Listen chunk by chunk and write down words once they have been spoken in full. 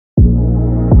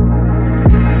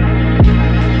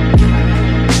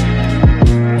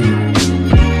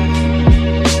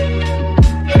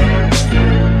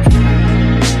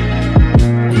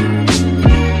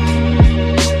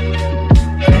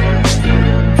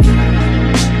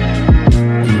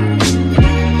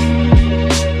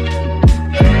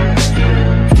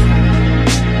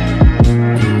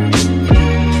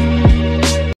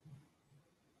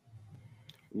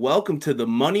welcome to the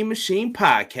Money Machine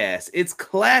Podcast. It's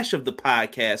Clash of the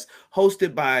Podcast,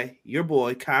 hosted by your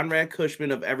boy, Conrad Cushman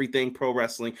of Everything Pro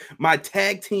Wrestling, my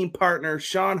tag team partner,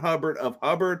 Sean Hubbard of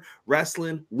Hubbard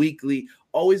Wrestling Weekly.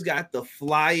 Always got the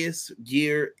flyest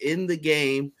gear in the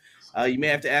game. You may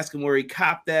have to ask him where he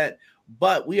copped that,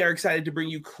 but we are excited to bring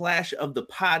you Clash of the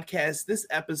Podcast. This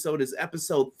episode is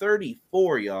episode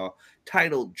 34, y'all,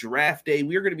 titled Draft Day.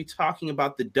 We are going to be talking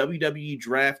about the WWE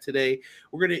Draft today.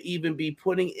 We're going to even be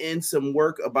putting in some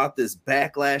work about this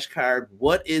Backlash card.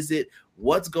 What is it?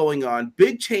 What's going on?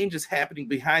 Big changes happening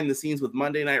behind the scenes with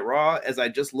Monday Night Raw, as I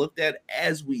just looked at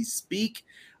as we speak,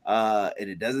 and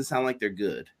it doesn't sound like they're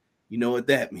good. You know what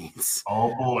that means.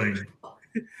 Oh, boy.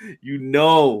 You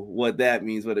know what that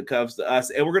means when it comes to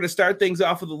us. And we're going to start things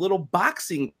off with a little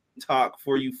boxing talk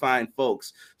for you fine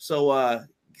folks. So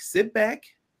sit back,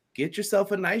 get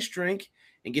yourself a nice drink,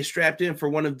 and get strapped in for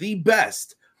one of the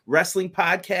best wrestling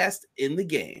podcasts in the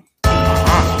game.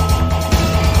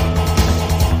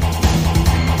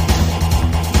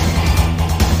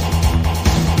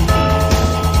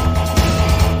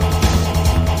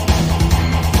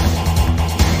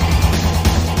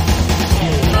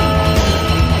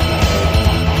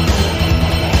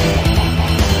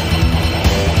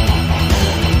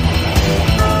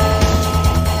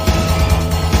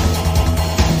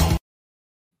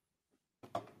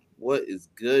 What is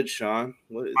good, Sean?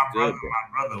 What is good?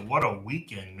 My brother, what a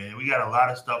weekend, man. We got a lot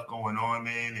of stuff going on,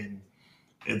 man, and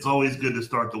it's always good to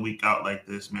start the week out like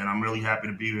this, man. I'm really happy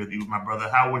to be with you, my brother.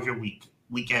 How was your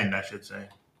weekend, I should say?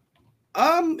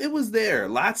 It was there.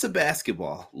 Lots of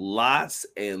basketball. Lots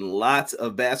and lots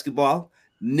of basketball.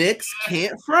 Knicks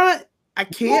can't front. I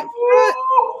can't front.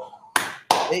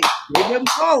 They've been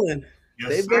balling.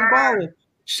 They've been balling.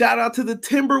 Shout out to the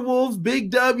Timberwolves,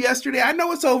 big dub yesterday. I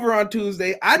know it's over on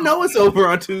Tuesday. but I'm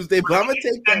going to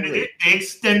take that. They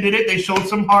extended it. They showed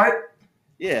some heart.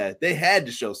 Yeah, they had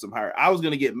to show some heart. I was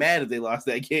going to get mad if they lost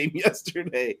that game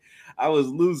yesterday. I was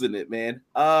losing it, man.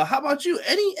 How about you?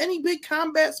 Any big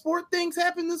combat sport things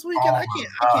happen this weekend? I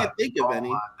can't think of any.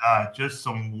 Oh, my God. Just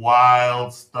some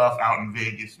wild stuff out in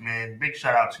Vegas, man. Big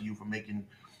shout out to you for making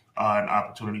an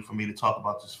opportunity for me to talk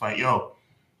about this fight. Yo,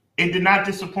 it did not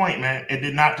disappoint, man. It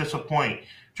did not disappoint.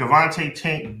 Gervonta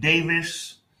Tank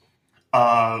Davis,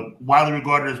 widely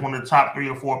regarded as one of the top 3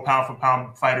 or 4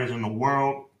 pound-for-pound fighters in the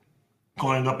world,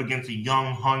 going up against a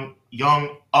young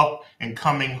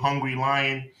up-and-coming hungry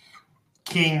lion,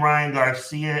 King Ryan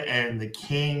Garcia, and the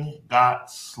King got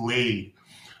slayed.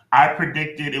 I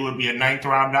predicted it would be a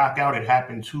 9th-round knockout. It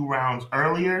happened 2 rounds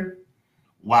earlier.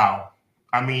 Wow.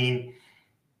 I mean,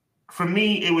 for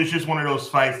me, it was just one of those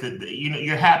fights that,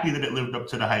 you're happy that it lived up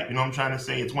to the hype. You know what I'm trying to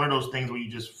say? It's one of those things where you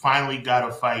just finally got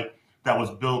a fight that was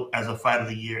built as a fight of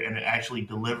the year and it actually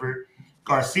delivered.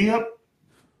 Garcia,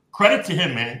 credit to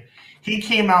him, man. He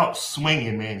came out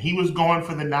swinging, man. He was going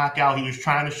for the knockout. He was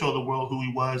trying to show the world who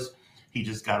he was. He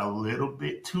just got a little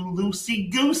bit too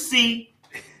loosey-goosey.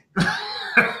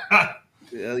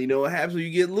 Well, you know what happens when you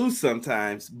get loose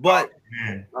sometimes. But,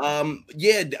 I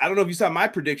don't know if you saw my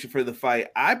prediction for the fight.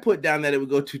 I put down that it would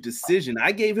go to decision.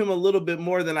 I gave him a little bit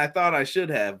more than I thought I should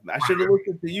have. I should have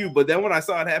listened to you. But then when I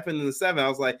saw it happen in the 7th, I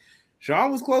was like,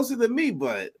 Sean was closer than me,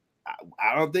 but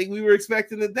I don't think we were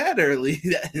expecting it that early.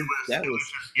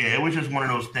 It was just one of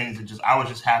those things that I was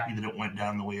just happy that it went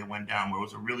down the way it went down, where it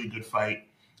was a really good fight.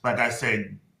 Like I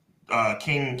said,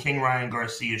 King Ryan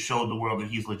Garcia showed the world that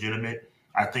he's legitimate.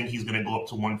 I think he's going to go up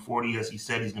to 140. As he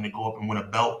said, he's going to go up and win a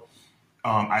belt.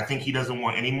 I think he doesn't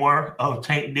want any more of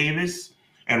Tank Davis,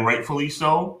 and rightfully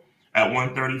so, at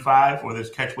 135, or this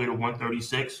catch weight of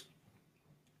 136.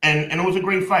 And it was a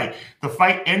great fight. The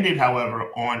fight ended,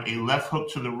 however, on a left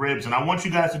hook to the ribs. And I want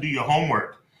you guys to do your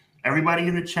homework. Everybody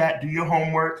in the chat, do your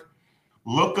homework.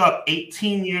 Look up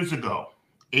 18 years ago,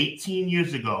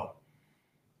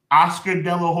 Oscar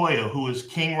De La Hoya, who is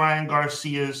King Ryan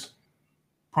Garcia's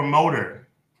promoter,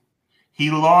 he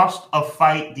lost a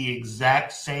fight the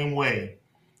exact same way.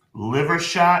 Liver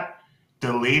shot,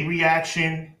 delayed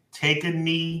reaction, take a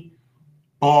knee,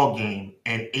 ball game.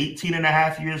 And 18 and a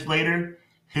half years later,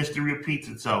 history repeats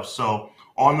itself. So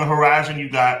on the horizon, you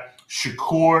got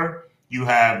Shakur, you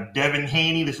have Devin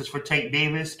Haney. This is for Tank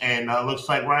Davis. And looks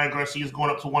like Ryan Garcia is going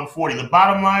up to 140. The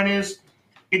bottom line is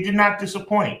it did not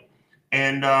disappoint.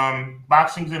 And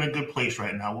boxing's in a good place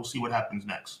right now. We'll see what happens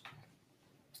next.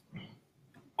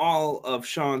 All of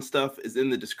Sean's stuff is in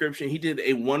the description. He did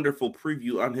a wonderful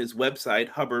preview on his website,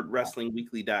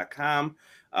 hubbardwrestlingweekly.com.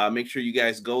 Make sure you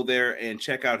guys go there and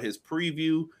check out his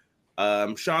preview.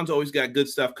 Sean's always got good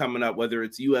stuff coming up, whether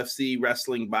it's UFC,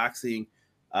 wrestling, boxing.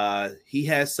 He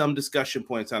has some discussion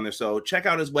points on there. So check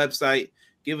out his website.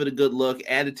 Give it a good look.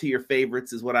 Add it to your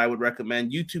favorites is what I would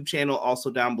recommend. YouTube channel also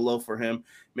down below for him.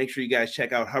 Make sure you guys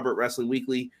check out Hubbard Wrestling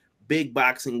Weekly. Big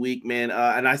boxing week, man.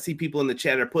 And I see people in the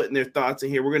chat are putting their thoughts in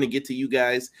here. We're going to get to you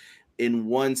guys in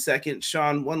 1 second.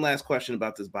 Sean, one last question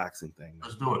about this boxing thing.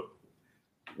 Let's do it.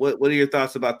 What are your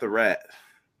thoughts about the rat?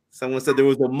 Someone said there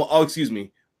was excuse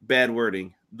me, bad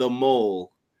wording. The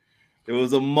mole. There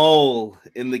was a mole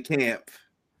in the camp.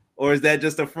 Or is that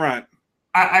just a front?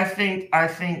 I think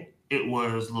it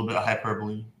was a little bit of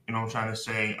hyperbole. You know what I'm trying to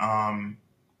say?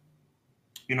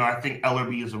 I think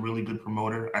Ellerby is a really good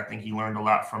promoter. I think he learned a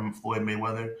lot from Floyd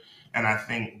Mayweather. And I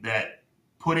think that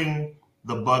putting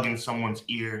the bug in someone's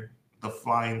ear, the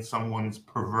fly in someone's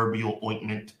proverbial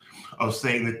ointment of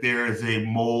saying that there is a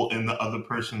mole in the other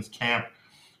person's camp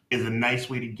is a nice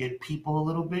way to get people a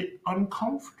little bit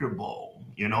uncomfortable.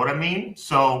 You know what I mean?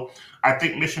 So I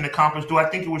think mission accomplished. Do I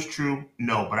think it was true?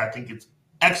 No, but I think it's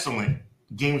excellent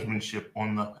gamesmanship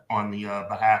on the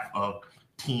behalf of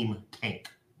Team Tank.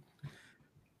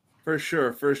 For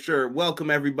sure. Welcome,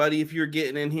 everybody. If you're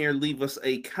getting in here, leave us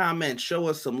a comment. Show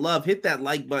us some love. Hit that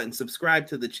like button. Subscribe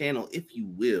to the channel if you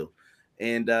will.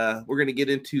 And we're going to get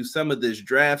into some of this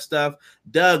draft stuff.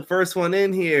 Doug, first one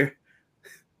in here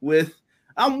with,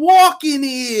 I'm walking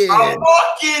here. I'm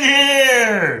walking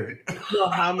here. You know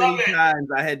how many times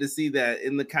I had to see that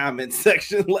in the comment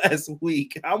section last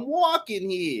week. I'm walking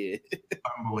here.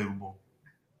 Unbelievable.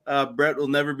 Brett will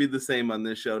never be the same on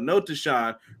this show. Note to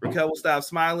Sean, Raquel will stop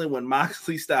smiling when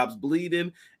Moxley stops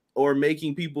bleeding or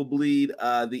making people bleed.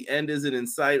 The end isn't in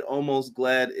sight. Almost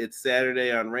glad it's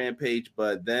Saturday on Rampage,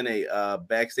 but then a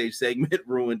backstage segment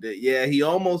ruined it. Yeah, we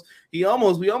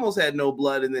almost had no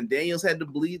blood, and then Daniels had to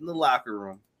bleed in the locker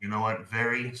room. You know what?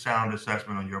 Very sound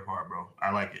assessment on your part, bro.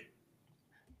 I like it.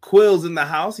 Quill's in the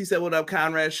house. He said, what up,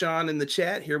 Conrad Sean in the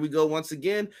chat? Here we go once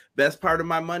again. Best part of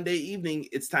my Monday evening.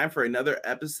 It's time for another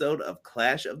episode of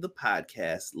Clash of the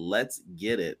Podcast. Let's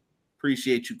get it.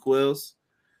 Appreciate you, Quills.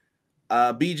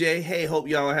 BJ, hey, hope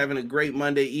y'all are having a great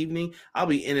Monday evening. I'll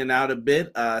be in and out a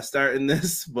bit starting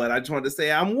this, but I just wanted to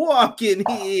say I'm walking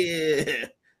here.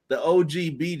 The OG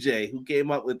BJ who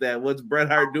came up with that. What's Bret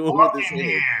Hart doing with his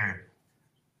hair?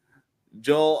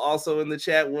 Joel also in the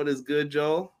chat. What is good,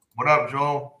 Joel? What up,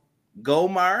 Joel?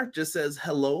 Gomar just says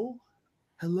hello.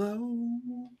 Hello.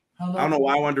 I don't know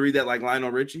why I wanted to read that like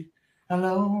Lionel Richie.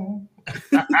 Hello.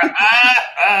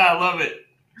 I love it.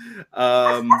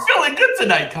 We're feeling good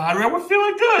tonight, Conrad. We're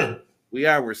feeling good. We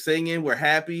are. We're singing. We're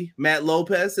happy. Matt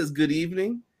Lopez says good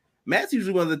evening. Matt's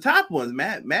usually one of the top ones.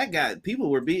 Matt got people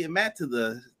were beating Matt to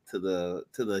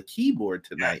the keyboard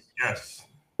tonight. Yes.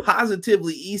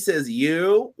 Positively, E says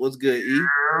you. What's good, E?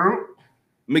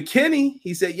 McKinney,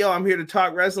 he said, yo, I'm here to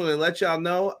talk wrestling and let y'all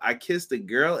know I kissed a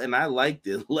girl and I liked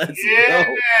it. Let's go.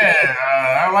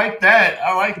 I like that.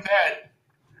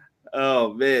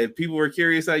 Oh, man. People were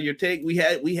curious on your take. We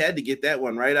had to get that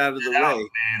one right out of the way. Man.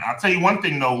 I'll tell you one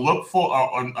thing, though. Look for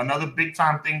another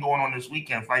big-time thing going on this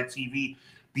weekend, Fight TV,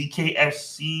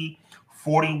 BKFC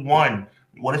 41.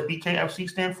 What does BKFC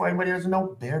stand for? Anybody doesn't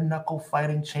know? Bare Knuckle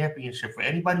Fighting Championship. For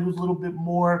anybody who's a little bit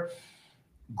more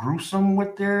gruesome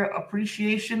with their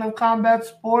appreciation of combat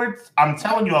sports, I'm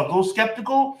telling you, I'll go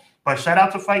skeptical, but shout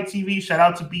out to Fight TV, shout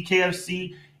out to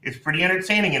BKFC. It's pretty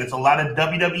entertaining, and it's a lot of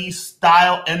WWE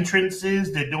style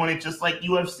entrances. They're doing it just like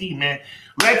UFC, man.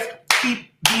 Let's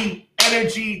keep the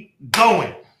energy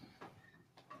going.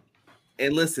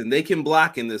 And listen, they can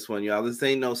block in this one, y'all. This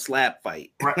ain't no slap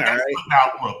fight. Right. All right?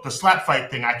 Now, look, the slap fight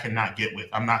thing I cannot get with.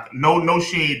 I'm not no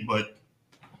shade, but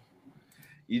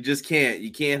you just can't.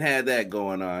 You can't have that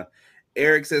going on.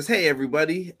 Eric says, hey,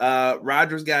 everybody.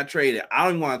 Rodgers got traded. I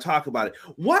don't even want to talk about it.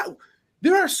 What?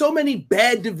 There are so many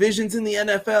bad divisions in the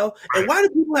NFL. And why do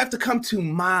people have to come to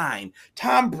mine?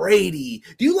 Tom Brady.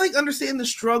 Do you understand the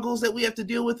struggles that we have to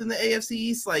deal with in the AFC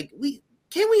East?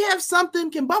 Can we have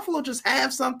something? Can Buffalo just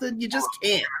have something? You just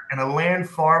can't. In a land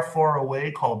far, far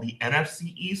away called the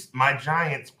NFC East, my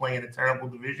Giants play in a terrible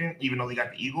division, even though they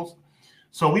got the Eagles.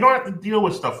 So we don't have to deal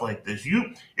with stuff like this.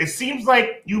 It seems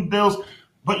like you Bills,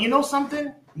 but you know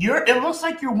something? It looks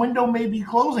like your window may be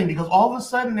closing because all of a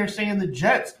sudden they're saying the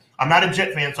Jets. I'm not a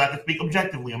Jet fan, so I can speak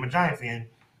objectively. I'm a Giant fan.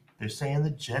 They're saying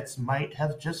the Jets might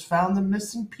have just found the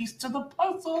missing piece to the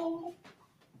puzzle.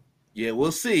 Yeah,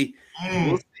 we'll see.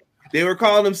 We'll see. They were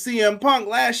calling him CM Punk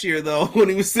last year, though, when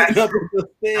he was sitting up with the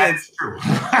fans. That's true.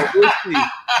 We'll see.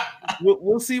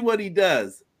 We'll see what he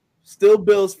does. Still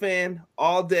Bills fan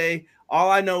all day. All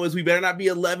I know is we better not be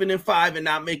 11-5 and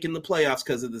not making the playoffs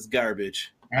because of this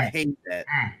garbage. I hate that.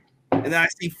 And then I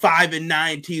see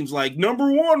 5-9 teams like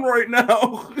number one right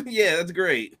now. Yeah, that's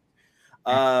great.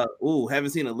 Haven't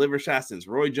seen a liver shot since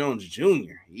Roy Jones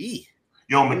Jr. Eee.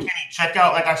 Yo, McKinney, check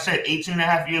out, like I said, 18 and a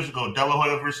half years ago, De La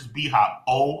Hoya versus B-Hop.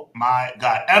 Oh, my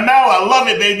God. ML, I love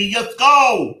it, baby. Let's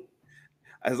go.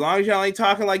 As long as y'all ain't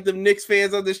talking like the Knicks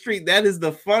fans on the street, that is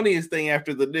the funniest thing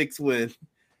after the Knicks win.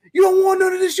 You don't want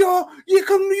none of this, y'all. You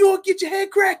come to New York, get your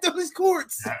head cracked on these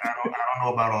courts. I don't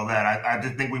know about all that. I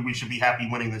just think we should be happy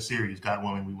winning the series. God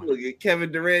willing, we win. Look at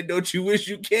Kevin Durant. Don't you wish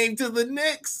you came to the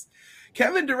Knicks?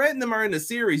 Kevin Durant and them are in the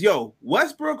series. Yo,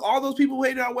 Westbrook, all those people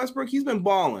waiting on Westbrook, he's been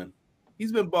balling.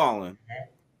 He's been balling.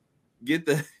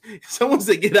 Someone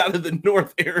said get out of the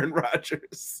North, Aaron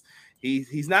Rodgers.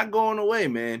 He's not going away,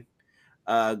 man.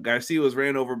 Garcia was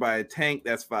ran over by a tank.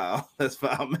 That's foul. That's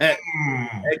foul, Matt.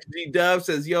 XG Dub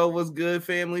says, yo, what's good,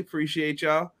 family? Appreciate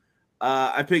y'all.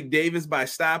 I picked Davis by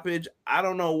stoppage. I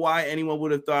don't know why anyone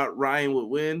would have thought Ryan would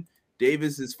win.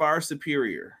 Davis is far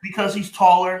superior. Because he's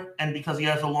taller and because he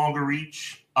has a longer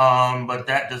reach. But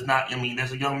that does not,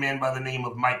 there's a young man by the name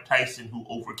of Mike Tyson who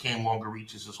overcame longer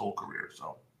reaches his whole career.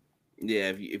 So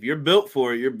yeah, if you're built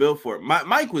for it, you're built for it.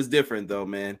 Mike was different though,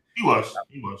 man. He was.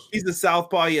 He's a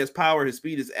southpaw. He has power. His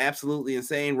speed is absolutely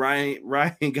insane.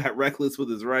 Ryan got reckless with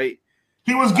his right.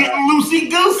 He was getting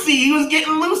loosey-goosey.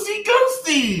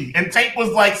 And Tank was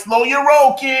like, slow your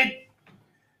roll, kid.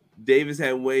 Davis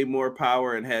had way more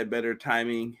power and had better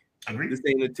timing. Agreed. This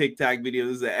ain't a TikTok video.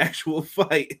 This is an actual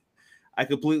fight. I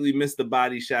completely missed the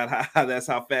body shot. That's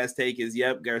how fast Tank is.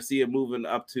 Yep, Garcia moving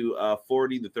up to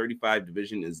 40. The 35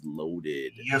 division is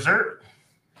loaded. Yes, sir.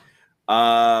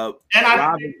 I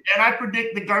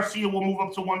predict that Garcia will move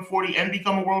up to 140 and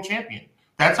become a world champion.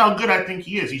 That's how good I think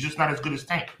he is. He's just not as good as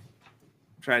Tank.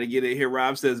 Trying to get it here.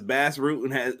 Rob says Bass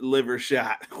Rutten has liver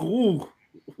shot. Ooh.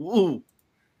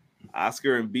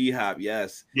 Oscar and B-Hop,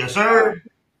 yes. Yes, sir.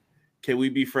 Can we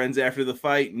be friends after the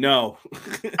fight? No.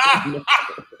 No.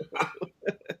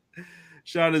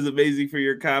 Sean is amazing for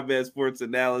your combat sports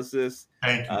analysis.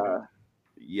 Thank you.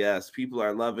 Yes, people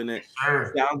are loving it.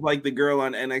 Sure. Sounds like the girl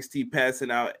on NXT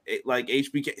passing out like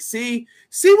HBK. See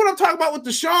what I'm talking about with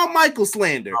the Shawn Michaels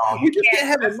slander. Oh, you just can't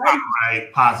have it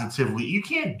right positively. You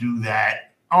can't do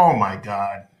that. Oh my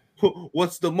God.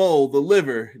 What's the mole? The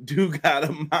liver. Do got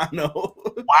a mono.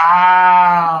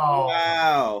 Wow.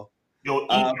 Yo,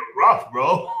 eating rough,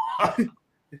 bro.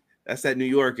 That's that New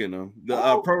York in them.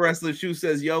 The Pro Wrestling Shoe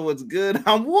says, yo, what's good?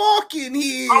 I'm walking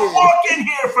here.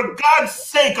 For God's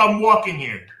sake, I'm walking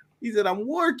here. He said, I'm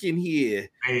working here.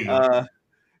 Hey.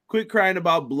 Quit crying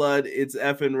about blood. It's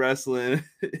effing wrestling.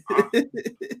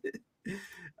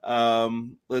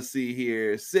 Let's see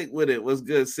here. Sick with it. What's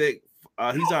good, Sick?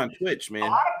 He's on Twitch, man. A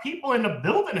lot of people in the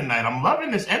building tonight. I'm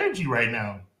loving this energy right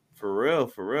now. For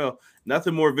real.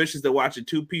 Nothing more vicious than watching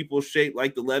two people shaped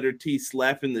like the letter T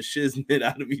slapping the shiznit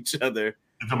out of each other.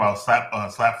 You're talking about slap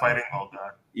fighting? Oh,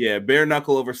 God. Yeah, bare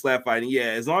knuckle over slap fighting. Yeah,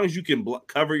 as long as you can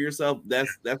cover yourself, that's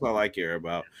all I care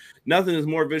about. Nothing is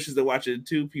more vicious than watching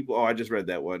two people. Oh, I just read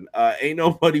that one. Ain't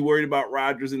nobody worried about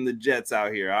Rodgers and the Jets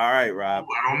out here. All right, Rob.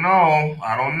 I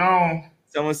don't know.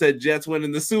 Someone said Jets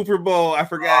winning the Super Bowl. I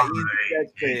forgot.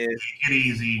 Take it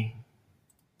easy.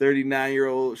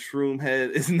 39-year-old shroom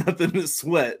head is nothing to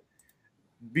sweat.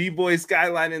 B-Boy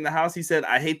Skyline in the house. He said,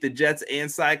 I hate the Jets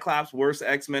and Cyclops. Worst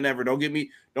X-Men ever. Don't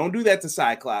do that to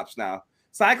Cyclops now.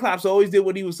 Cyclops always did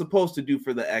what he was supposed to do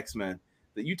for the X-Men.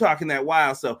 That you talking that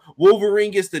wild stuff.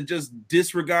 Wolverine gets to just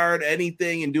disregard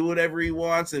anything and do whatever he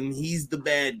wants, and he's the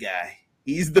bad guy.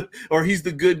 He's the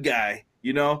good guy,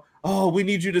 you know? Oh, we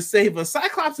need you to save us.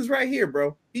 Cyclops is right here,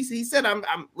 bro. He said, I'm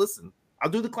listen, I'll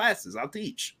do the classes. I'll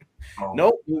teach. Oh.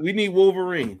 Nope, we need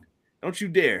Wolverine. Don't you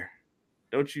dare.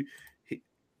 Don't you.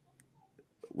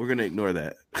 We're going to ignore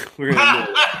that. We're going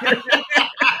to ignore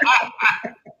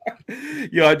that.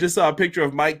 Yo, I just saw a picture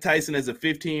of Mike Tyson as a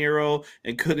 15-year-old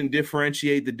and couldn't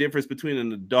differentiate the difference between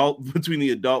the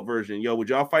adult version. Yo, would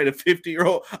y'all fight a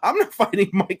 50-year-old? I'm not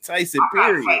fighting Mike Tyson,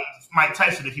 period. Mike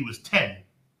Tyson if he was 10.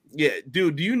 Yeah,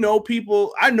 dude, do you know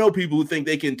people? I know people who think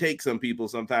they can take some people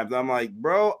sometimes. I'm like,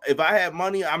 bro, if I have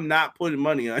money, I'm not putting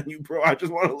money on you, bro. I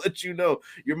just want to let you know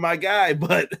you're my guy,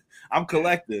 but I'm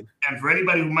collecting. And for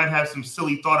anybody who might have some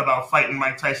silly thought about fighting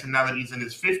Mike Tyson now that he's in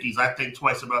his 50s, I think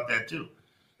twice about that too.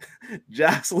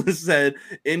 Jocelyn said,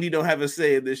 Indy don't have a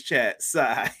say in this chat.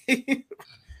 Sigh.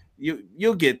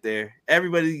 You'll get there.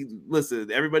 Everybody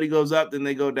goes up, then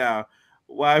they go down.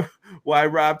 Why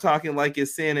Rob talking like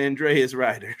it's San Andreas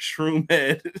rider? Shroom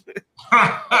head.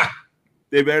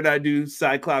 They better not do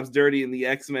Cyclops dirty in the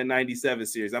X-Men 97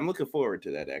 series. I'm looking forward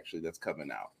to that, actually. That's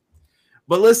coming out.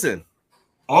 But listen.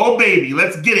 Oh, baby,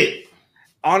 let's get it.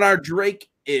 On our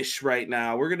Drake-ish right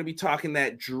now, we're going to be talking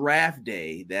that draft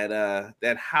day,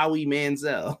 that Howie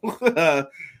Manziel.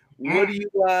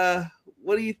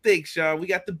 What do you think, Sean? We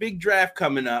got the big draft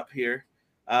coming up here.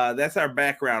 That's our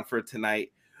background for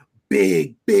tonight.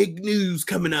 Big news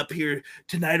coming up here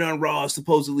tonight on Raw,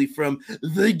 supposedly from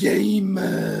The Game.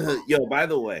 Yo, by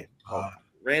the way,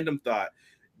 random thought.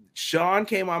 Sean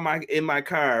came on in my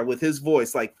car with his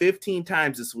voice like 15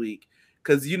 times this week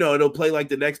because it'll play like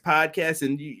the next podcast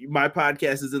and my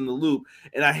podcast is in the loop.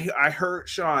 And I heard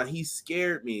Sean, he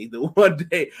scared me the one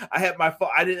day. I had my phone,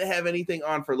 I didn't have anything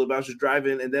on for a little bit. I was just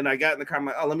driving, and then I got in the car. I'm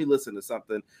like, oh, let me listen to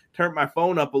something. Turned my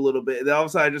phone up a little bit, and then all of a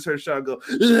sudden I just heard Sean go,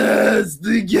 "That's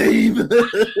The Game." That's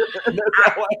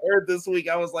all I heard this week.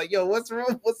 I was like, yo, what's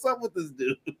wrong? What's up with this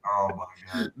dude? Oh my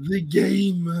God. The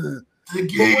Game. The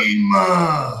Game.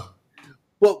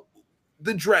 Well,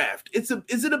 the draft. Is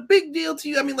it a big deal to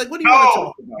you? I mean, like, what do you want to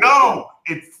talk about? No,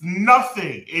 it's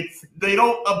nothing. They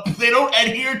don't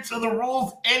adhere to the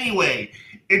rules anyway.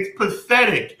 It's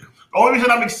pathetic. The only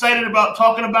reason I'm excited about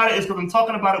talking about it is because I'm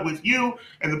talking about it with you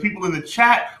and the people in the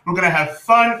chat. We're gonna have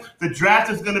fun. The draft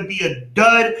is gonna be a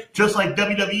dud, just like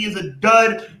WWE is a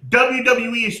dud.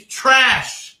 WWE is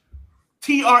trash.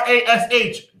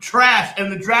 TRASH, trash,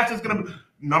 and the draft is gonna be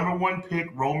number 1 pick,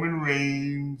 Roman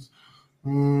Reigns.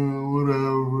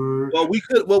 Whatever. Well,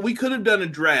 we could have done a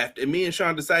draft, and me and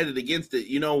Sean decided against it.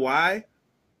 You know why?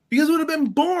 Because it would have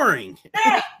been boring.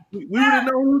 Yeah. We would have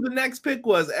known who the next pick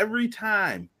was every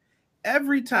time.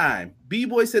 Every time.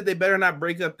 B-Boy said they better not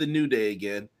break up the New Day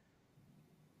again.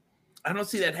 I don't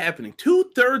see that happening.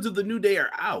 2/3 of the New Day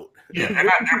are out. Yeah,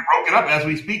 they're broken up as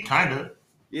we speak, kind of.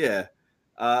 Yeah.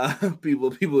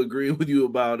 People agree with you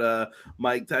about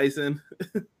Mike Tyson.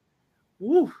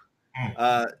 Woo.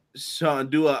 Sean,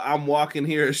 do a I'm walking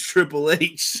here as Triple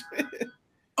H.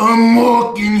 I'm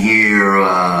walking here.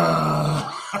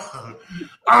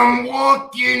 I'm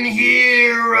walking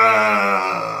here.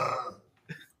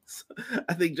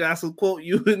 I think Josh will quote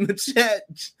you in the chat.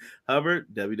 Hubbard,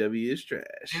 WWE is trash.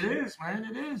 It is, man.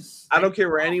 It is. I don't care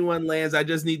where anyone lands. I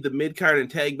just need the mid-card and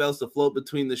tag belts to float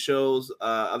between the shows.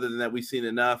 Other than that, we've seen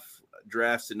enough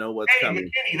drafts to know what's coming.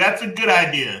 McKinney, that's a good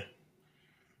idea.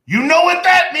 You know what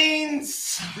that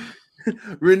means.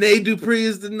 Rene Dupree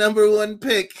is the number 1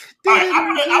 pick. All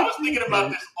right, I was thinking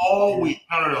about this all week.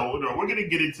 No. We're going to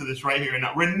get into this right here and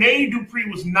now. Rene Dupree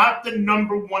was not the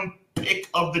number 1 pick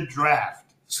of the draft.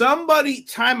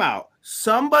 Time out.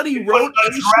 Somebody wrote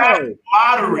a show.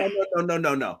 Lottery.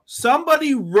 No.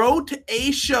 Somebody wrote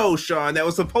a show, Sean, that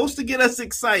was supposed to get us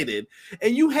excited,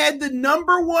 and you had the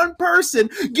number 1 person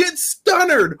get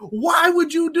stunnered. Why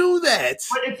would you do that?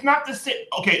 But it's not the same.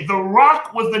 Okay, The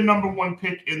Rock was the number 1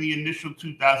 pick in the initial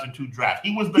 2002 draft.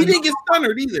 He didn't get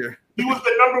stunnered either. He was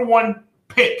the number 1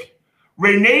 pick.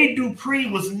 Rene Dupree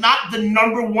was not the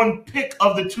number 1 pick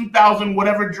of the 2000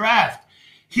 whatever draft.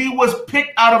 He was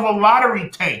picked out of a lottery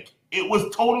tank. It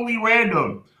was totally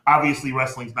random. Obviously,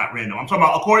 wrestling's not random. I'm talking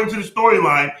about according to the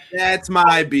storyline. That's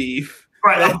my beef.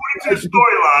 Right. According to the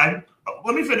storyline,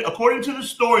 let me finish. According to the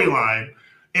storyline,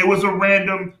 it was a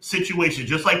random situation,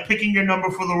 just like picking your number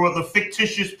for the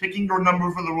fictitious picking your number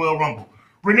for the Royal Rumble.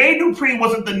 Rene Dupree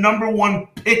wasn't the number 1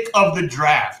 pick of the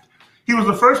draft. He was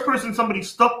the first person somebody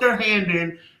stuck their hand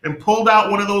in and pulled out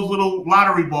one of those little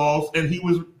lottery balls, and he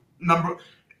was number.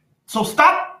 So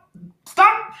stop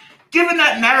giving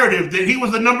that narrative that he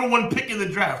was the number 1 pick in the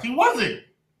draft. He wasn't.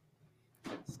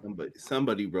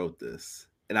 Somebody wrote this,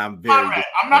 and I'm very. Conrad,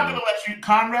 I'm not going to let you.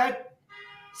 Conrad,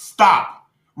 stop.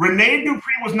 Rene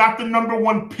Dupree was not the number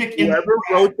 1 pick in the draft.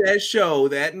 Whoever wrote that show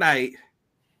that night,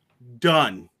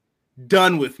 done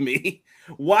with me.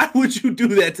 Why would you do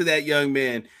that to that young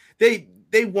man? They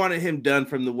wanted him done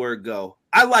from the word go.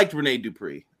 I liked Rene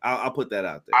Dupree. I'll put that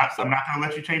out there. I'm not going to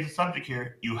let you change the subject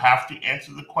here. You have to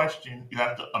answer the question. You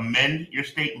have to amend your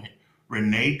statement.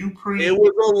 Rene Dupree. It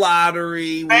was a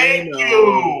lottery. Thank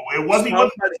you. It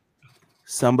wasn't.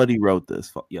 Somebody wrote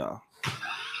this, y'all.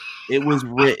 It was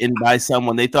written by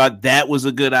someone. They thought that was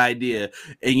a good idea.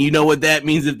 And you know what that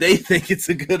means if they think it's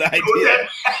a good idea?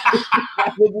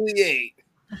 Probably ain't.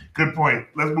 Good point.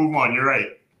 Let's move on. You're right.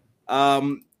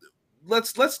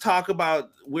 Let's talk about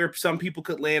where some people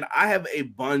could land. I have a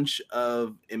bunch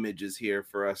of images here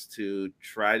for us to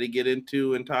try to get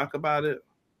into and talk about it.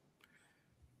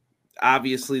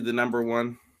 Obviously, the number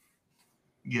 1.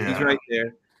 Yeah. He's right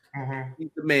there. Mm-hmm.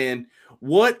 He's the man.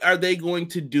 What are they going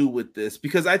to do with this?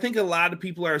 Because I think a lot of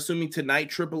people are assuming tonight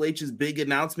Triple H's big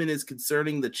announcement is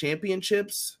concerning the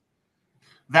championships.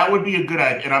 That would be a good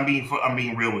idea, and I'm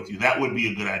being real with you. That would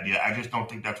be a good idea. I just don't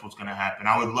think that's what's going to happen.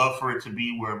 I would love for it to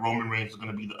be where Roman Reigns is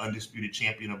going to be the undisputed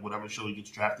champion of whatever show he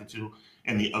gets drafted to,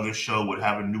 and the other show would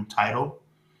have a new title.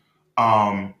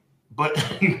 But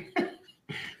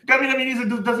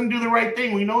WWE doesn't do the right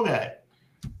thing. We know that.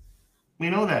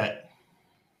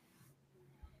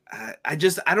 I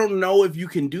don't know if you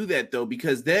can do that though,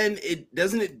 because then it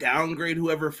doesn't downgrade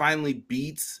whoever finally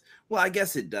beats. Well, I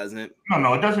guess it doesn't.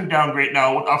 No, it doesn't downgrade.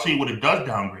 Now, I'll tell you what it does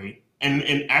downgrade, and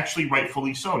actually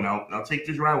rightfully so. Now take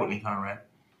this ride with me, Conrad.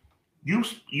 You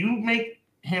make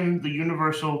him the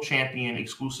Universal Champion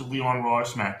exclusively on Raw or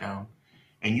SmackDown,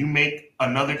 and you make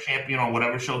another champion on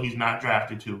whatever show he's not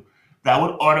drafted to. That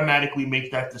would automatically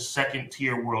make that the second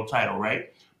tier world title,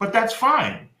 right? But that's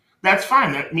fine. That's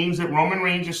fine. That means that Roman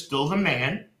Reigns is still the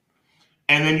man.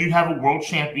 And then you'd have a world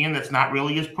champion that's not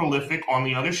really as prolific on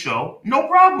the other show. No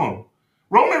problem.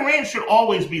 Roman Reigns should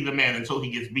always be the man until he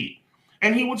gets beat.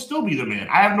 And he would still be the man.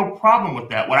 I have no problem with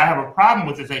that. What I have a problem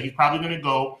with is that he's probably going to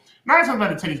go, 9 times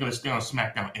out of 10, he's going to stay on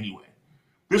SmackDown anyway.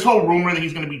 This whole rumor that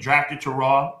he's going to be drafted to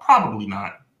Raw, probably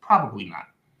not. Probably not.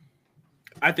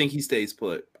 I think he stays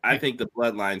put. I think the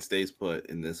bloodline stays put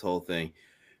in this whole thing.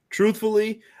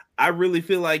 Truthfully, I really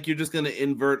feel like you're just going to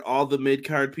invert all the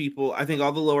mid-card people. I think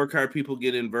all the lower-card people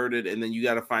get inverted, and then you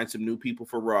got to find some new people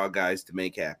for Raw guys to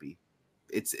make happy.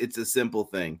 It's a simple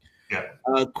thing. Yeah.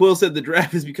 Quill said the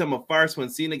draft has become a farce when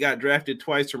Cena got drafted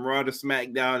twice from Raw to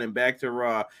SmackDown and back to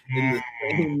Raw in the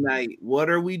same night. What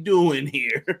are we doing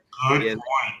here? Good point.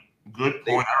 Good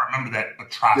point. I remember that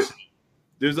atrocity.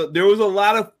 There was a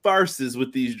lot of farces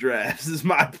with these drafts, is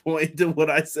my point to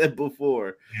what I said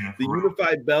before. Yeah, the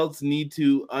unified belts need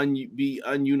to be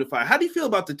ununified. How do you feel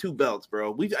about the two belts,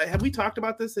 bro? Have we talked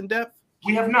about this in depth?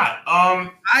 We have not.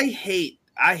 I hate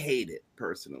it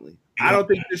personally. I don't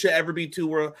think there should ever be two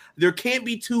world. There can't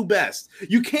be two best.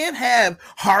 You can't have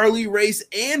Harley Race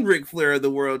and Ric Flair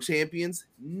the world champions.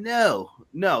 No.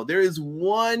 There is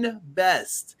one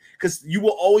best because you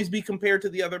will always be compared to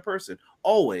the other person.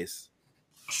 Always.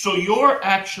 So you're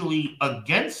actually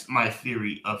against my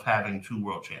theory of having two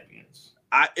world champions.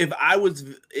 If I was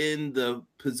in the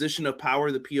position of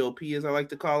power, the POP as I like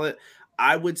to call it,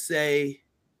 I would say,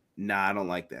 nah, I don't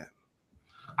like that.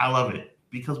 I love it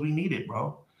because we need it,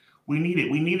 bro. We need it.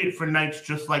 We need it for nights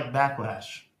just like Backlash,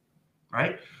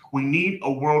 right? We need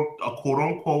a quote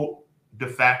unquote de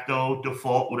facto,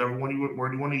 default, whatever word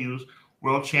you want to use,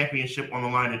 world championship on the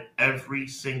line at every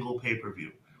single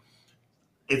pay-per-view.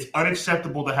 It's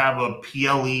unacceptable to have a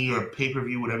PLE or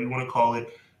pay-per-view, whatever you want to call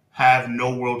it, have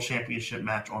no world championship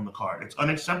match on the card. It's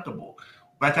unacceptable.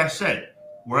 Like I said,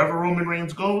 wherever Roman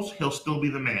Reigns goes, he'll still be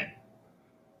the man.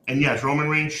 And yes, Roman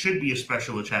Reigns should be a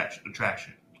special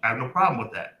attraction. I have no problem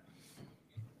with that.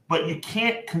 But you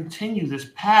can't continue this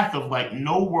path of like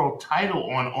no world title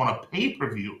on a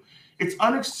pay-per-view. It's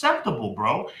unacceptable,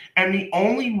 bro. And the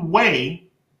only way...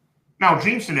 Now,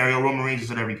 dream scenario, Roman Reigns is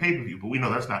at every pay-per-view, but we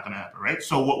know that's not going to happen, right?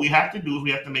 So what we have to do is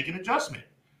we have to make an adjustment.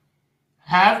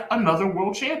 Have another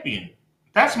world champion.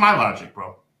 That's my logic,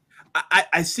 bro.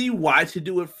 I see why to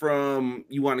do it from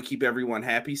you want to keep everyone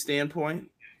happy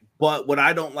standpoint. But what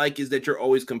I don't like is that you're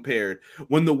always compared.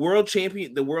 When the world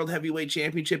heavyweight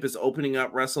championship is opening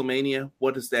up WrestleMania,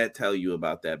 what does that tell you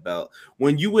about that belt?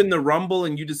 When you win the Rumble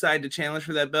and you decide to challenge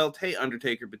for that belt, hey,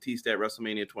 Undertaker, Batista at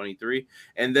WrestleMania 23,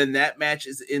 and then that match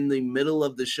is in the middle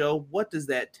of the show, what does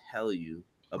that tell you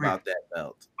about that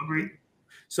belt? Agreed.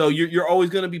 So you're always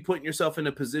going to be putting yourself in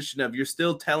a position of you're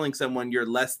still telling someone you're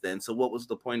less than. So what was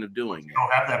the point of doing it? You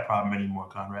don't have that problem anymore,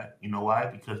 Conrad. You know why?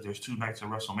 Because there's 2 nights of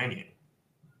WrestleMania.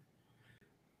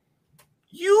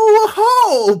 You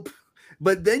hope,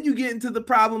 but then you get into the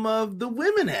problem of the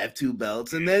women have 2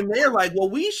 belts, and then they're like, "Well,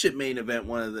 we should main event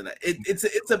one of the night." It's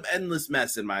an endless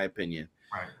mess, in my opinion.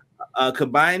 Right.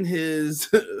 Combine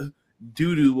his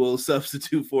doo-doo will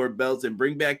substitute for belts and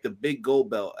bring back the big gold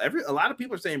belt. A lot of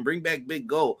people are saying bring back big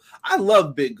gold. I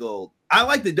love big gold. I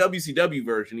like the WCW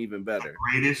version even better.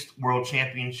 The greatest world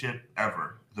championship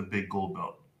ever, the big gold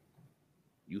belt.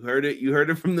 You heard it. You heard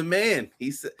it from the man.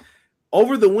 He said.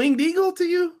 Over the Winged Eagle to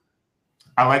you?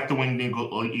 I like the Winged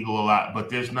Eagle a lot, but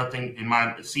there's nothing in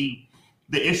my... See,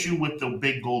 the issue with the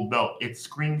big gold belt, it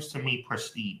screams to me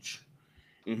prestige.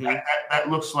 Mm-hmm. That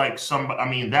looks like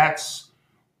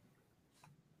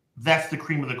that's the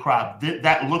cream of the crop.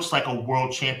 That looks like a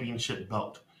world championship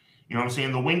belt. You know what I'm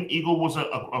saying? The Winged Eagle was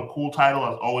a cool title. It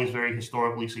was always very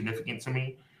historically significant to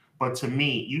me. But to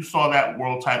me, you saw that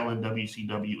world title in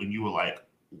WCW and you were like,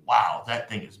 wow, that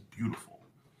thing is beautiful.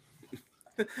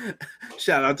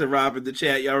 Shout out to Rob in the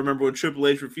chat. Y'all remember when Triple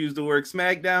H refused to work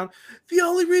SmackDown? The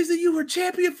only reason you were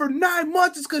champion for 9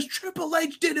 months is because Triple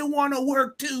H didn't want to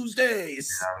work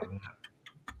Tuesdays.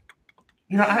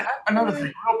 You know, another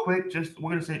thing, real quick,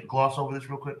 we're gonna gloss over this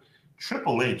real quick.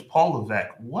 Triple H, Paul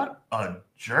Levesque, what a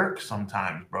jerk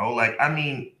sometimes, bro. Like, I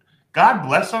mean, God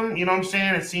bless him. You know what I'm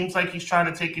saying? It seems like he's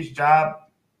trying to take his job,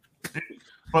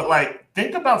 but like,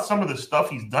 think about some of the stuff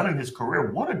he's done in his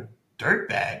career. What a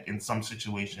dirtbag in some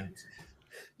situations.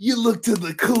 You look to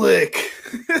the click.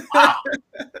 Wow.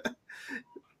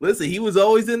 Listen, he was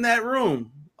always in that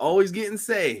room, always getting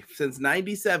safe since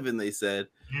 '97. They said,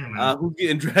 Yeah, who's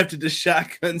getting drafted to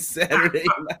shotgun Saturday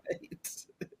night?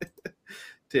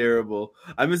 Terrible.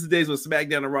 I miss the days when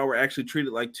SmackDown and Raw were actually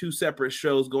treated like two separate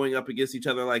shows going up against each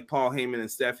other, like Paul Heyman and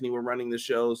Stephanie were running the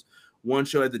shows. One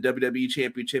show had the WWE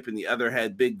Championship and the other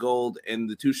had Big Gold, and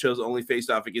the two shows only faced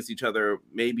off against each other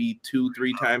maybe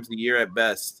 2-3 times a year at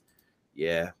best.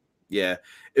 Yeah.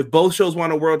 If both shows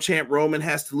want a world champ, Roman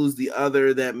has to lose the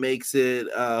other. That makes it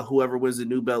whoever wins the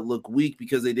new belt look weak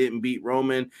because they didn't beat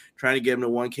Roman. Trying to get him to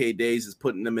 1K days is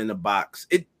putting them in a box.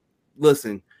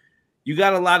 Listen, you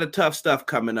got a lot of tough stuff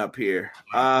coming up here.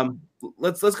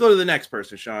 Let's go to the next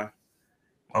person, Sean.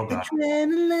 Oh God.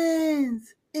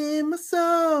 Adrenaline's in my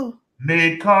soul.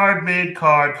 Mid-card,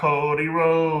 Cody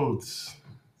Rhodes.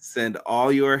 Send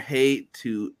all your hate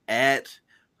to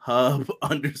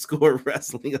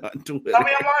 @hub_wrestling on Twitter.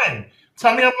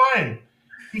 Tell me I'm lying.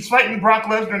 He's fighting Brock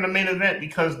Lesnar in the main event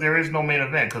because there is no main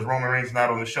event because Roman Reigns is not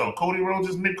on the show. Cody Rhodes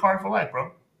is mid-card for life,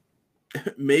 bro.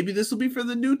 Maybe this will be for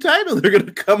the new title they're going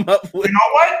to come up with. You know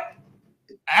what?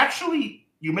 Actually,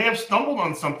 you may have stumbled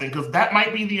on something because that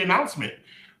might be the announcement.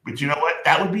 But you know what?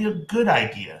 That would be a good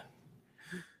idea.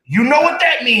 You know what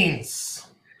that means.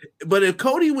 But if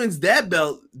Cody wins that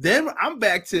belt, then I'm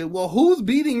back to, well, who's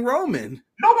beating Roman?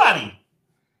 Nobody.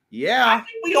 Yeah. I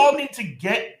think we all need to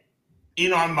get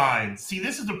in our minds. See,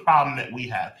 this is the problem that we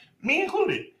have. Me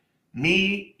included.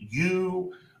 Me,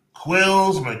 you,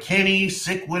 Quills, McKinney,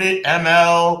 Sick With It,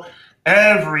 ML,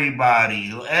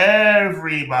 everybody,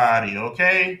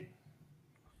 okay?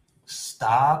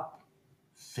 Stop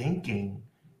thinking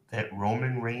that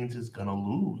Roman Reigns is going to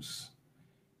lose.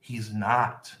 He's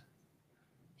not.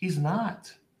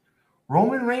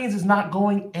 Roman Reigns is not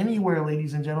going anywhere,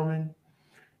 ladies and gentlemen.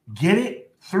 Get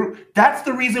it through. That's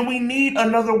the reason we need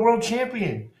another world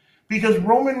champion. Because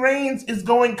Roman Reigns is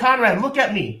going, Conrad, look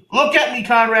at me. Look at me,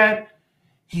 Conrad.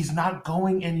 He's not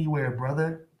going anywhere,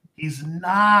 brother. He's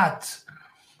not.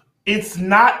 It's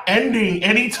not ending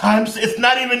anytime. It's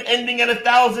not even ending at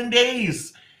 1,000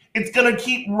 days. It's going to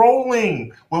keep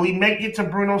rolling. Will he make it to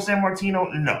Bruno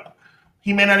Sammartino? No.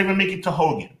 He may not even make it to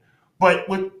Hogan. But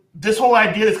with this whole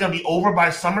idea that's going to be over by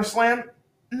SummerSlam,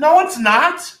 no, it's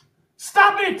not.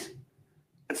 Stop it.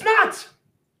 It's not.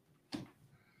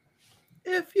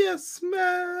 If you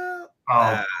smell.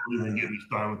 Oh, even get me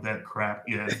started with that crap.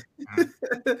 Yeah.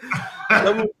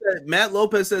 Matt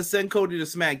Lopez says send Cody to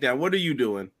SmackDown. What are you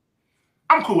doing?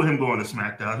 I'm cool with him going to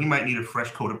SmackDown. He might need a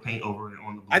fresh coat of paint over it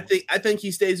on the blue. I think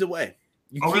he stays away.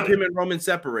 You keep him and Roman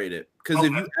separated. Because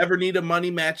if you ever need a money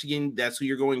match again, that's who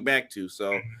you're going back to.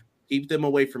 So keep them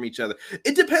away from each other.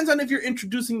 It depends on if you're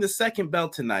introducing the second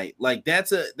belt tonight. Like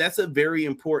that's a very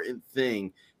important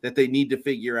thing that they need to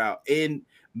figure out. And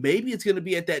maybe it's going to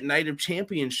be at that Night of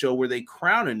Champions show where they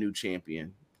crown a new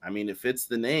champion. I mean, it fits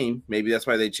the name. Maybe that's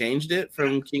why they changed it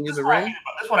from King of the Ring.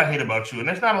 That's what I hate about you. And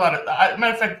there's not a lot of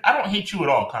matter of fact, I don't hate you at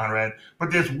all, Conrad.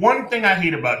 But there's one thing I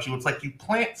hate about you. It's like you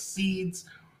plant seeds.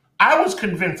 I was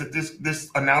convinced that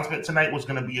this announcement tonight was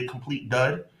going to be a complete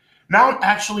dud. Now I'm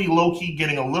actually low-key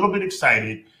getting a little bit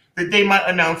excited that they might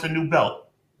announce a new belt.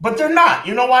 But they're not.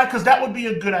 You know why? Because that would be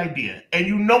a good idea. And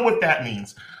you know what that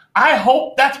means. I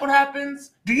hope that's what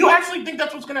happens. Do you actually think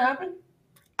that's what's going to happen?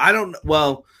 I don't.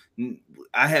 Well,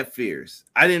 I have fears.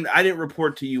 I didn't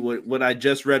report to you what I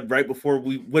just read right before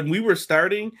when we were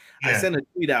starting. Yeah. I sent a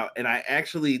tweet out, and I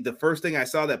actually the first thing I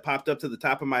saw that popped up to the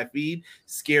top of my feed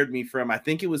scared me from. I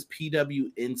think it was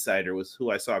PW Insider was who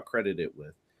I saw credited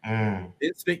with.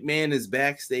 Vince McMahon is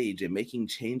backstage and making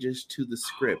changes to the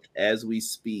script as we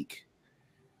speak.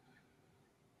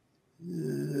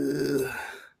 You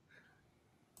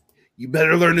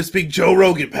better learn to speak Joe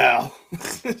Rogan, pal.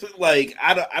 Like,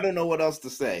 I don't know what else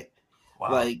to say.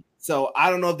 Wow. Like, so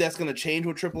I don't know if that's going to change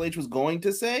what Triple H was going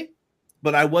to say,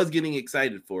 but I was getting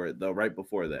excited for it, though, right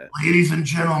before that. Ladies and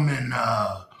gentlemen,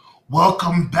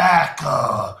 welcome back.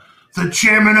 The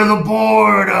chairman of the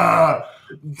board,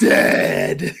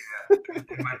 dead.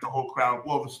 And like the whole crowd.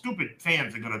 Well, the stupid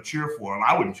fans are going to cheer for him.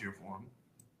 I wouldn't cheer for him.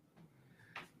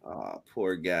 Oh,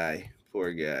 poor guy.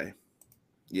 Poor guy.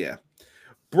 Yeah.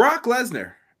 Brock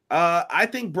Lesnar. I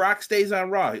think Brock stays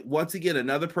on Raw. Once again,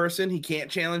 another person. He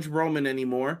can't challenge Roman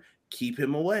anymore. Keep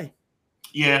him away.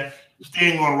 Yeah,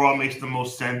 staying on Raw makes the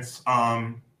most sense.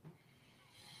 For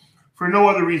no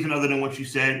other reason other than what you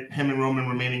said, him and Roman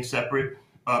remaining separate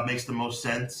makes the most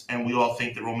sense. And we all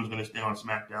think that Roman's going to stay on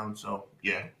SmackDown. So,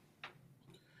 yeah.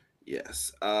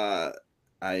 Yes. I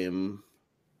am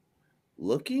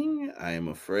looking. I am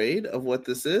afraid of what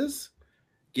this is.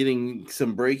 Getting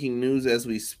some breaking news as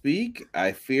we speak.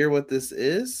 I fear what this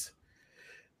is.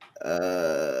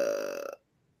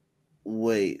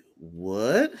 Wait,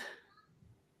 what?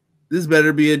 This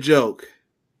better be a joke.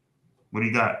 What do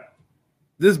you got?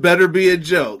 This better be a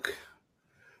joke.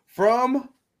 From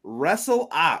Wrestle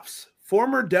Ops,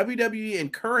 former WWE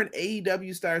and current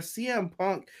AEW star CM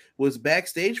Punk was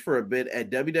backstage for a bit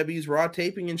at WWE's Raw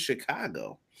taping in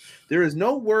Chicago. There is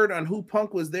no word on who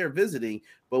Punk was there visiting,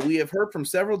 but we have heard from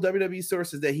several WWE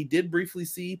sources that he did briefly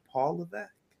see Paul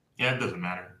Levesque. Yeah, it doesn't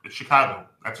matter. It's Chicago.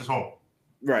 That's his home.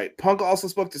 Right. Punk also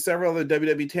spoke to several other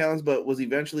WWE talents, but was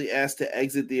eventually asked to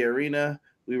exit the arena.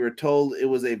 We were told it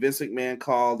was a Vince McMahon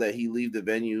call that he leave the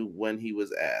venue when he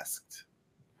was asked.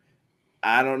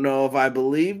 I don't know if I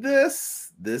believe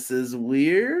this. This is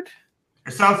weird.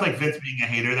 It sounds like Vince being a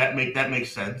hater. That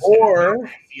makes sense. Or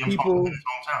people in his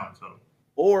hometown. So.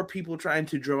 Or people trying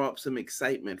to drum up some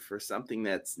excitement for something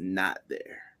that's not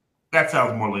there. That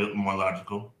sounds more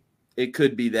logical. It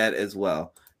could be that as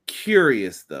well.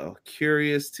 Curious though.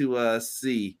 Curious to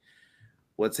see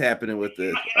what's happening with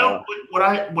this. What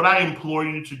I implore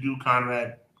you to do,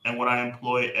 Conrad, and what I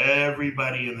employ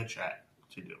everybody in the chat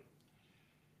to do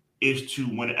is to,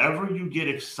 whenever you get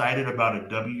excited about a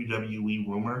WWE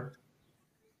rumor,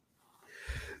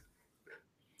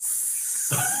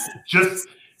 just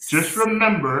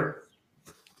remember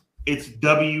it's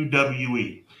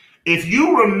WWE. If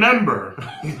you remember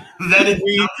that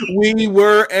we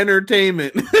were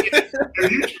entertainment. if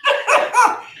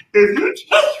you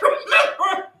just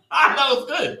remember, that was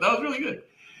good. That was really good.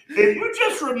 If you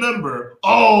just remember,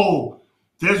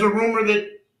 there's a rumor that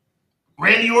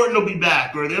Randy Orton will be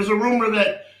back, or there's a rumor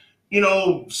that,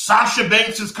 Sasha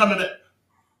Banks is coming to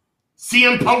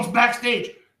CM Punk's backstage.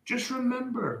 Just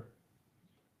remember,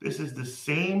 this is the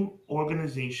same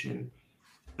organization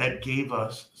that gave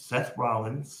us Seth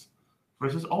Rollins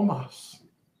versus Omos.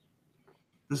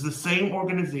 This is the same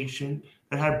organization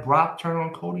that had Brock turn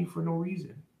on Cody for no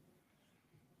reason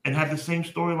and had the same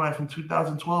storyline from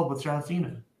 2012 with John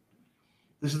Cena.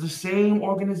 This is the same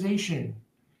organization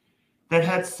that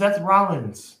had Seth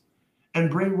Rollins and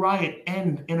Bray Wyatt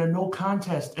end in a no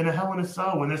contest in a Hell in a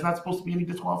Cell when there's not supposed to be any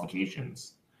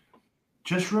disqualifications.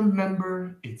 Just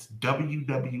remember, it's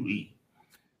WWE.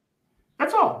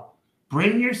 That's all.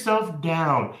 Bring yourself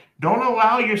down. Don't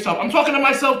allow yourself. I'm talking to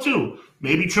myself too.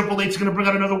 Maybe Triple H is going to bring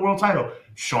out another world title.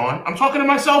 Sean, I'm talking to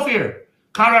myself here.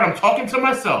 Conrad, I'm talking to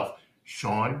myself.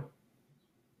 Sean,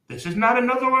 this is not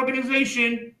another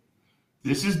organization.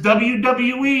 This is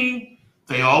WWE.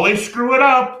 They always screw it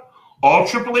up. All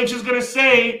Triple H is going to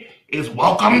say is,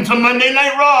 welcome to Monday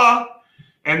Night Raw,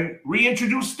 and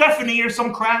reintroduce Stephanie or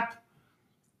some crap.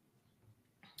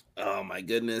 Oh my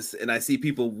goodness. And I see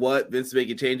people, Vince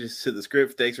making changes to the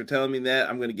script. Thanks for telling me that.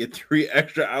 I'm going to get 3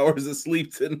 extra hours of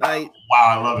sleep tonight. Wow,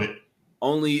 I love it.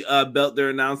 Only belt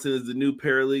they're announcing is the new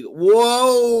paralegal.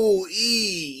 Whoa,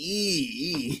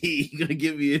 you're gonna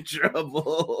get me in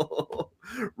trouble.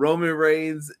 Roman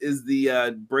Reigns is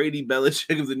the Brady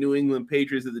Belichick of the New England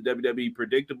Patriots of the WWE.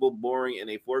 Predictable, boring, and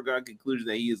a foregone conclusion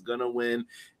that he is gonna win.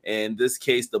 And in this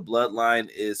case, the bloodline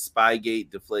is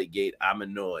Spygate, Deflategate. I'm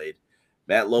annoyed.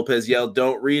 Matt Lopez yelled,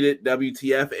 "Don't read it,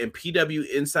 WTF," and PW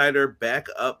Insider back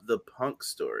up the Punk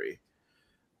story.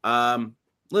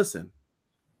 Listen.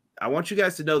 I want you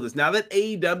guys to know this. Now that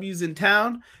AEW's in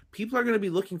town, people are going to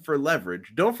be looking for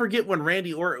leverage. Don't forget when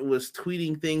Randy Orton was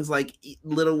tweeting things like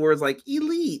little words like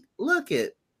elite. Look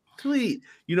it. Tweet.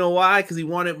 You know why? Because he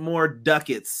wanted more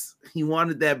ducats. He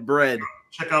wanted that bread.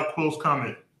 Check out Quill's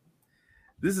comment.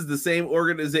 This is the same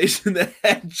organization that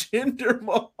had Jinder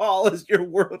Mahal as your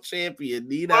world champion.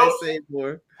 Need I say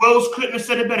more? Quills couldn't have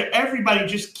said it better. Everybody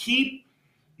just keep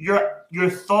your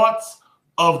thoughts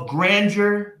of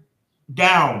grandeur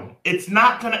down. It's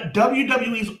not gonna.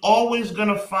 WWE's always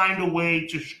gonna find a way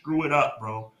to screw it up,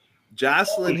 bro.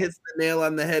 Jocelyn hits the nail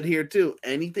on the head here too.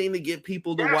 Anything to get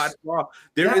people to watch Raw.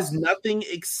 There is nothing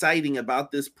exciting about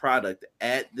this product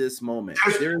at this moment.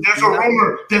 There's a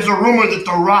rumor. There's a rumor that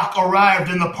The Rock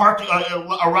arrived in the park.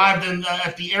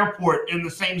 At the airport in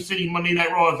the same city Monday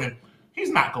Night Raw. And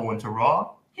he's not going to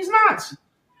Raw. He's not.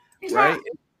 He's right. Not.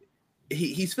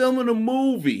 He's filming a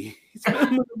movie.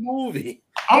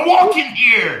 I'm walking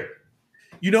here.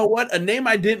 You know what? A name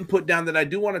I didn't put down that I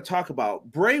do want to talk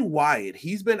about. Bray Wyatt.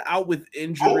 He's been out with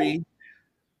injury.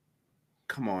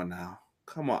 Come on now.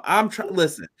 Come on. I'm trying.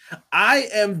 Listen, I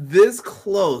am this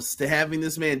close to having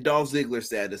this man Dolph Ziggler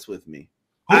status with me.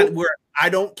 Where I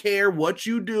don't care what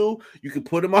you do. You can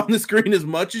put him on the screen as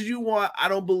much as you want. I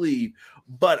don't believe.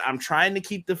 But I'm trying to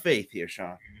keep the faith here,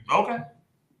 Sean. Okay.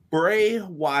 Bray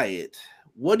Wyatt.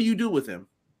 What do you do with him?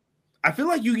 I feel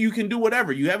like you can do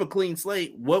whatever. You have a clean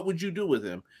slate. What would you do with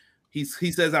him? He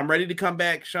says, I'm ready to come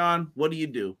back, Sean. What do you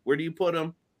do? Where do you put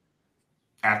him?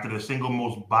 After the single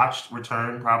most botched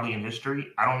return probably in history,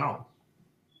 I don't know.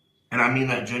 And I mean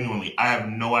that genuinely. I have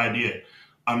no idea.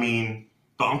 I mean,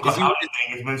 the Uncle Howdy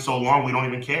thing has been so long, we don't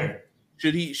even care.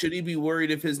 Should he be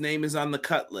worried if his name is on the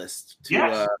cut list?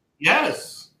 Yes.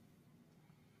 Yes.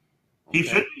 Okay. He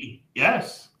should be.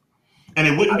 Yes. And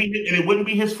it wouldn't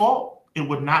be his fault. It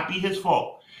would not be his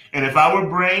fault. And if I were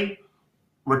Bray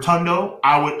Rotundo,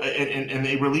 I would and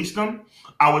they released him,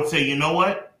 I would say, you know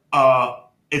what?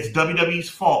 It's WWE's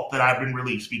fault that I've been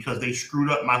released because they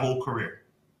screwed up my whole career.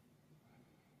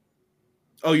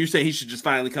 Oh, you're saying he should just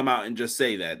finally come out and just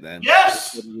say that then?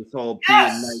 Yes.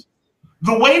 Yes.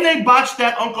 The way they botched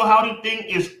that Uncle Howdy thing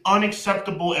is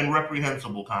unacceptable and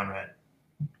reprehensible, Conrad.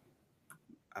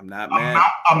 I'm not mad.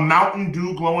 A Mountain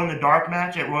Dew glow in the dark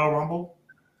match at Royal Rumble?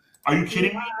 Are you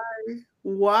kidding me?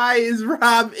 Why is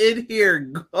Rob in here?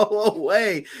 Go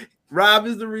away. Rob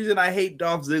is the reason I hate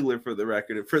Dolph Ziggler, for the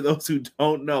record. And for those who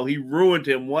don't know, he ruined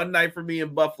him one night for me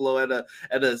in Buffalo at a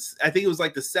I think it was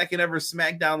like the second ever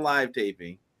SmackDown live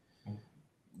taping.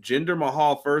 Jinder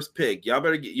Mahal first pick. Y'all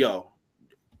better get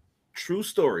true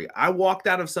story. I walked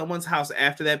out of someone's house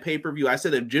after that pay-per-view. I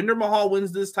said, if Jinder Mahal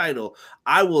wins this title,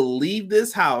 I will leave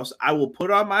this house. I will put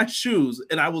on my shoes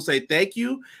and I will say, thank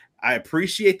you. I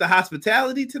appreciate the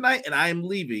hospitality tonight and I am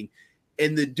leaving.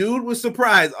 And the dude was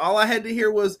surprised. All I had to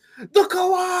hear was the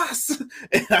Colossus.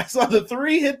 And I saw the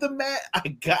 3 hit the mat. I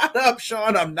got up,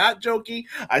 Sean. I'm not joking.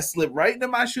 I slipped right into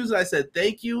my shoes. And I said,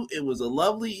 thank you. It was a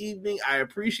lovely evening. I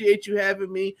appreciate you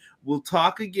having me. We'll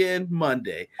talk again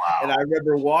Monday. Wow. And I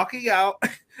remember walking out.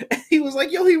 And he was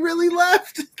like, yo, he really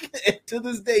left. And to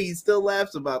this day, he still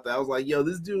laughs about that. I was like, yo,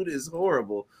 this dude is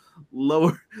horrible.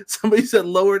 Somebody said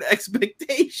lowered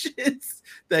expectations.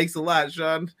 Thanks a lot,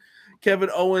 Sean.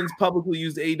 Kevin Owens publicly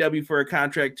used AEW for a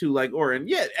contract too, like Orton.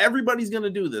 Yeah, everybody's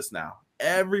gonna do this now.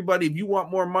 Everybody, if you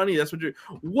want more money, that's what you're.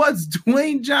 What's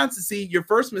Dwayne Johnson? See, your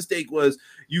first mistake was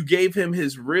you gave him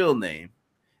his real name.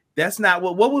 That's not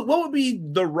what would be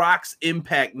The Rock's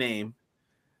Impact name?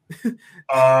 They'd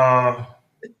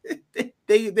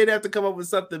have to come up with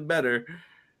something better.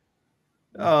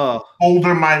 Oh,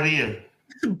 Boulder Maivia.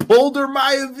 Boulder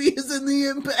Maivia is in the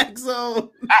Impact Zone.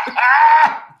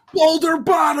 Boulder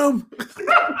Bottom.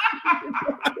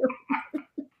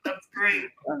 That's great.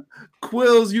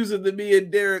 Quill's using the me and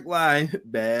Derek line.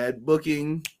 Bad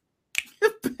booking.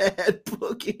 Bad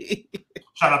booking.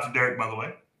 Shout out to Derek, by the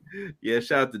way. Yeah,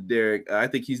 shout out to Derek. I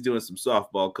think he's doing some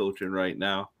softball coaching right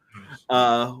now.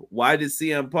 Why did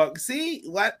CM Punk? See,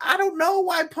 I don't know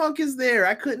why Punk is there.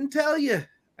 I couldn't tell you.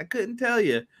 Because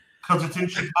it's in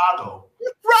Chicago.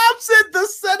 Rob said the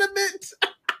sentiment.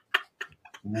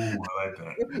 Ooh, I like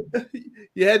that.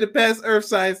 You had to pass Earth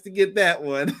Science to get that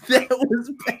one. That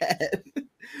was bad.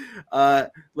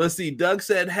 Let's see. Doug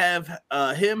said have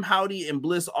him, Howdy, and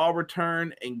Bliss all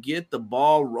return and get the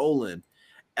ball rolling.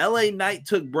 LA Knight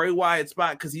took Bray Wyatt's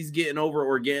spot because he's getting over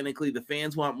organically. The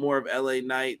fans want more of LA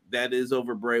Knight. That is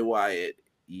over Bray Wyatt.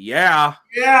 Yeah.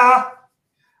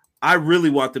 I really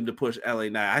want them to push LA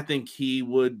Knight. I think he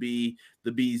would be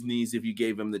the bee's knees if you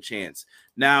gave him the chance.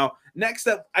 Now, next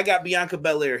up, I got Bianca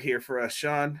Belair here for us,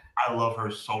 Sean. I love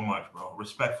her so much, bro.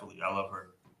 Respectfully, I love her.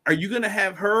 Are you going to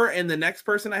have her and the next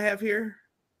person I have here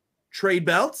trade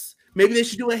belts? Maybe they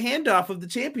should do a handoff of the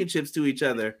championships to each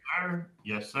other.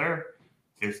 Yes, sir.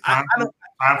 It's time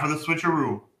for the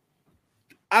switcheroo.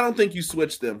 I don't think you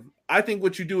switch them. I think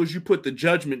what you do is you put the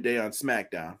Judgment Day on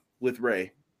SmackDown with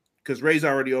Ray. Because Ray's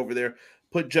already over there.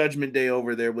 Put Judgment Day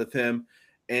over there with him.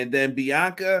 And then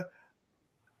Bianca,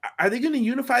 are they going to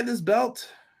unify this belt?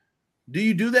 Do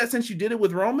you do that since you did it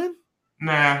with Roman?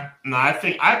 Nah. I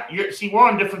think we're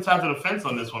on different sides of the fence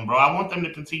on this one, bro. I want them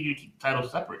to continue to keep the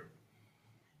titles separate.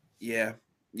 Yeah.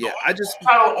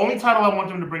 Only title I want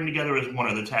them to bring together is one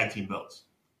of the tag team belts.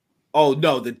 Oh,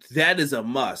 no, that is a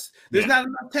must. There's not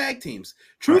enough tag teams.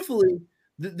 Truthfully,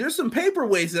 there's some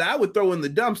paperweights that I would throw in the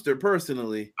dumpster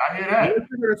personally. I hear that.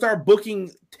 We're going to start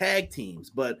booking tag teams,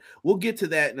 but we'll get to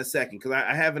that in a second because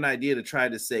I have an idea to try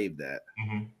to save that.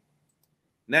 Mm-hmm.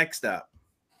 Next up,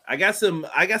 I got some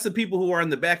people who are in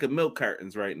the back of milk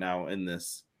cartons right now in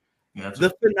this. Yeah,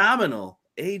 phenomenal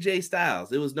AJ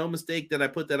Styles. It was no mistake that I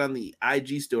put that on the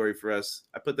IG story for us.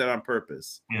 I put that on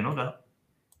purpose. Yeah, no doubt.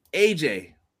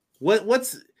 AJ,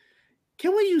 what's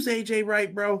can we use AJ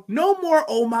right, bro? No more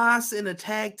Omos in a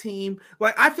tag team.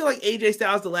 Like, I feel like AJ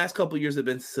Styles the last couple of years have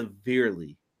been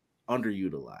severely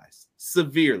underutilized.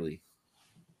 Severely.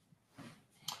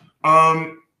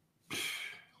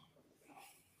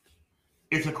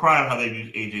 it's a crime how they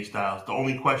use AJ Styles. The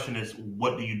only question is,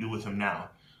 what do you do with him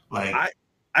now? Like,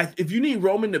 if you need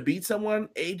Roman to beat someone,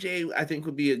 AJ I think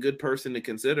would be a good person to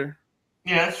consider.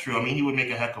 yeah, that's true. I mean, he would make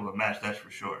a heck of a match, that's for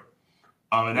sure.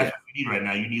 And that's what you need right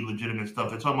now. You need legitimate stuff.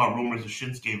 They're talking about rumors of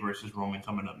Shinsuke versus Roman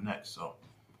coming up next. So,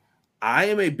 I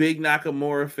am a big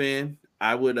Nakamura fan.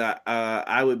 I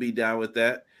would be down with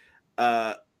that.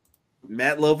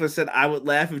 Matt Lofa said, I would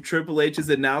laugh if Triple H's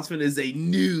announcement is a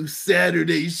new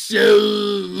Saturday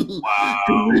show.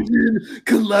 wow.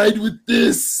 Collide with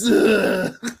this.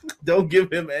 Don't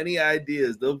give him any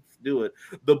ideas. Don't do it.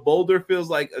 The Boulder feels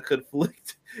like a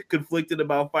conflicted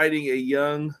about fighting a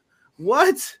young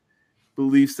what?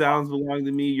 Belief sounds belong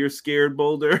to me. You're scared,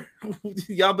 Boulder.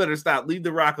 Y'all better stop. Leave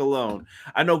The Rock alone.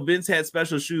 I know Vince had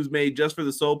special shoes made just for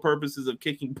the sole purposes of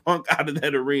kicking Punk out of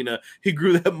that arena. He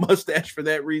grew that mustache for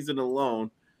that reason alone.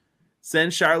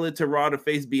 Send Charlotte to Raw to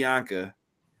face Bianca.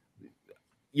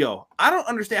 Yo, I don't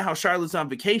understand how Charlotte's on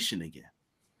vacation again.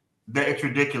 It's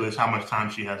ridiculous how much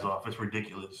time she has off. It's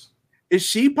ridiculous. Is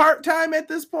she part-time at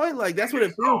this point? Like, that's what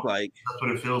it feels like. That's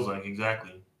what it feels like,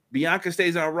 exactly. Bianca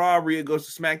stays on Raw. Rhea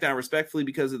goes to SmackDown respectfully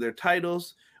because of their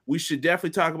titles. We should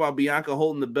definitely talk about Bianca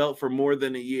holding the belt for more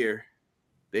than a year.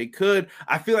 They could.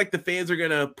 I feel like the fans are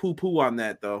going to poo-poo on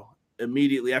that, though,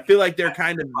 immediately. I feel like they're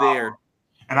kind of there.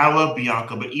 And I love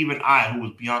Bianca, but even I, who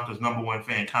was Bianca's number one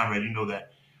fan, Conrad, you know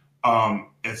that.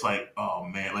 It's like, oh,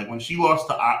 man. Like, when she beat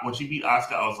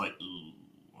Asuka, I was like, ooh,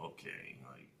 okay.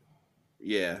 Like,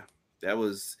 yeah, that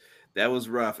was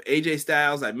rough. AJ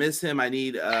Styles, I miss him. I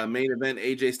need a main event.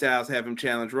 AJ Styles, have him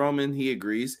challenge Roman. He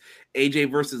agrees.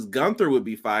 AJ versus Gunther would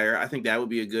be fire. I think that would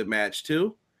be a good match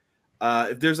too.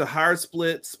 If there's a hard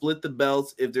split the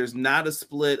belts. If there's not a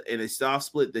split and a soft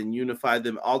split, then unify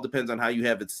them. All depends on how you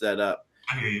have it set up.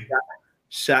 I hear you.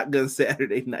 Shotgun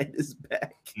Saturday Night is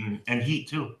back. And Heat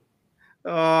too.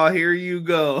 Oh, here you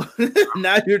go.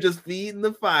 Now you're just feeding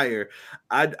the fire.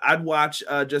 I'd watch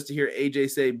just to hear AJ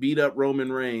say, beat up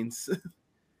Roman Reigns.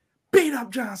 Beat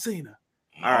up John Cena.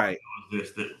 All right.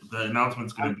 The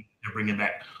announcement's going to be they're bringing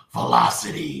back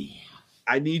Velocity.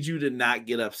 I need you to not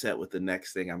get upset with the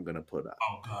next thing I'm going to put up.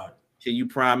 Oh, God. Can you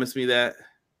promise me that?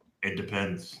 It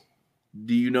depends.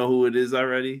 Do you know who it is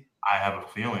already? I have a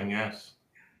feeling, yes.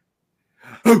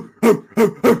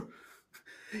 You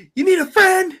need a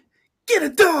friend? Get a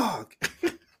dog.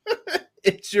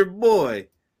 It's your boy,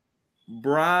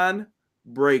 Bron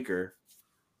Breakker.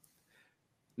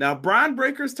 Now, Bron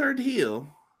Breakker's turned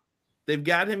heel. They've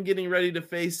got him getting ready to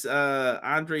face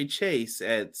Andre Chase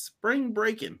at Spring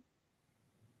Breakin'.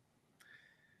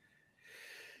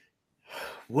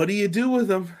 What do you do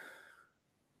with him?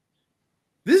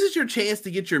 This is your chance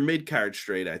to get your mid-card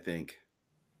straight, I think.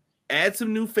 Add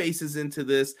some new faces into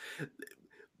this.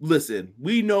 Listen,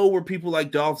 we know where people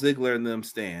like Dolph Ziggler and them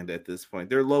stand at this point.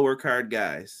 They're lower card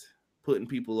guys putting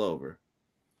people over.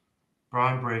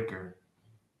 Bron Breakker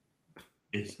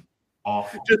is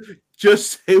awful.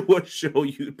 Just say what show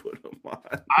you'd put him on.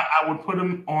 I would put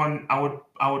him on. I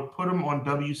would put him on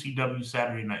WCW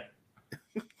Saturday Night.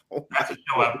 That's the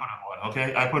show I put him on.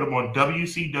 Okay, I put him on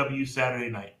WCW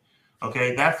Saturday Night.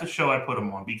 Okay, that's the show I put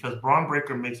him on because Bron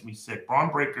Breakker makes me sick.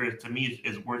 Bron Breakker to me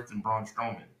is worse than Braun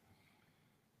Strowman.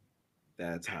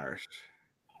 That's harsh.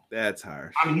 That's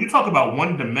harsh. I mean, you talk about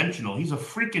one-dimensional. He's a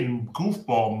freaking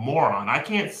goofball moron. I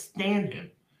can't stand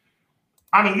him.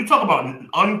 I mean, you talk about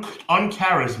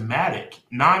uncharismatic,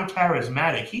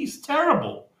 non-charismatic. He's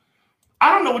terrible. I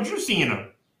don't know what you see in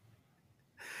him.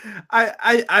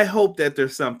 I hope that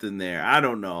there's something there. I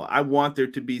don't know. I want there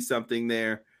to be something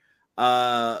there.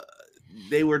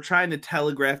 They were trying to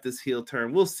telegraph this heel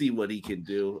turn. We'll see what he can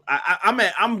do.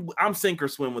 I'm sink or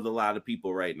swim with a lot of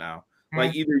people right now.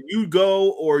 Like either you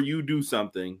go or you do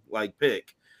something. Like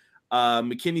pick.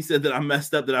 McKinney said that I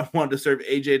messed up that I wanted to serve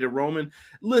AJ to Roman.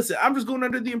 Listen, I'm just going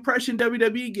under the impression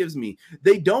WWE gives me.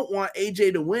 They don't want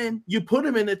AJ to win. You put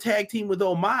him in a tag team with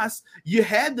Omos. You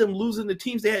had them losing the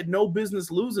teams they had no business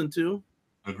losing to.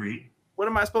 Agreed. What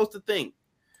am I supposed to think?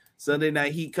 Sunday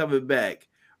Night Heat coming back.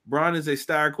 Braun is a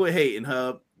star. Quit hating,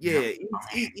 Hub. Yeah,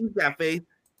 he's got faith.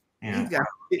 Yeah,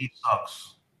 he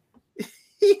sucks.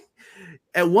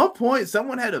 At one point,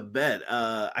 someone had a bet.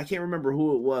 I can't remember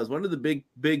who it was. One of the big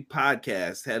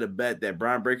podcasts had a bet that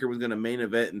Bron Breakker was going to main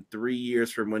event in 3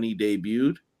 years from when he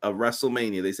debuted of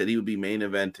WrestleMania. They said he would be main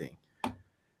eventing.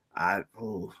 I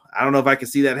don't know if I can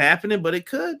see that happening, but it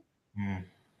could.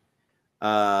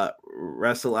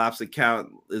 Wrestle Ops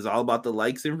account is all about the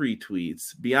likes and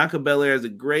retweets. Bianca Belair has a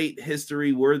great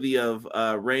history worthy of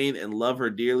Reign and love her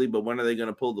dearly, but when are they going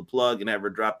to pull the plug and have her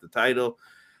drop the title?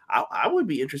 I would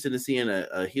be interested in seeing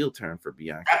a heel turn for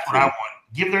Bianca. That's what I want.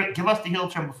 Give us the heel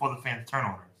turn before the fans turn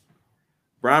on her.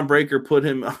 Bron Breakker put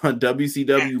him on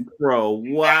WCW Pro.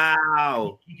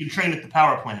 Wow. You can train at the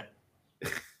power plant.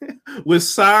 With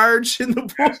Sarge in the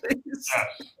voice.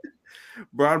 Yes.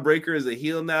 Bron Breakker is a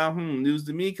heel now. News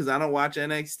to me because I don't watch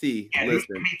NXT. Yeah, news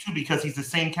to me too because he's the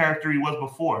same character he was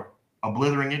before, a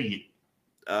blithering idiot.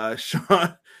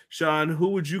 Sean, who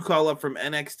would you call up from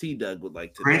NXT? Doug would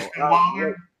like to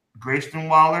know. Grayson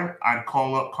Waller. I'd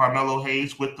call up Carmelo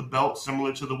Hayes with the belt,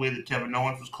 similar to the way that Kevin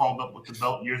Owens was called up with the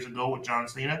belt years ago with John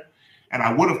Cena. And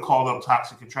I would have called up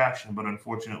Toxic Attraction, but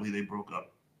unfortunately they broke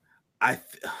up.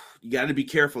 You got to be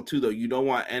careful too, though. You don't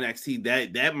want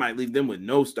NXT. That might leave them with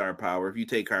no star power if you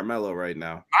take Carmelo right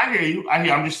now. I hear you.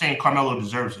 I'm just saying Carmelo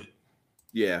deserves it.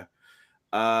 Yeah.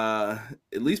 At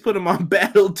least put him on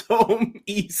Battle Dome.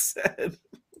 He said,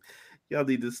 "Y'all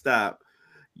need to stop."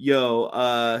 Yo,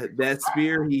 that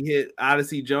spear he hit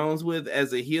Odyssey Jones with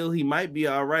as a heel, he might be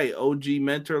all right. OG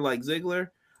mentor like Ziggler.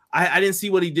 I didn't see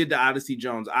what he did to Odyssey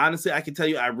Jones. Honestly, I can tell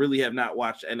you I really have not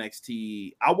watched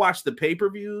NXT. I watched the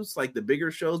pay-per-views, like the bigger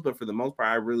shows, but for the most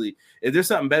part, if there's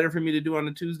something better for me to do on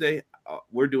a Tuesday,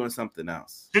 we're doing something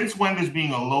else. Since when does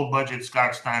being a low-budget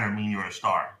Scott Steiner mean you're a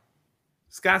star?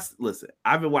 Listen,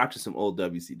 I've been watching some old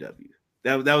WCW.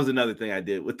 That was another thing I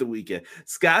did with the weekend.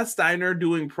 Scott Steiner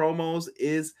doing promos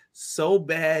is so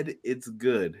bad, it's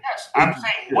good. Yes, I'm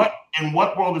saying in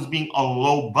what world is being a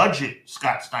low budget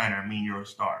Scott Steiner mean you're a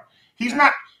star? He's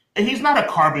not a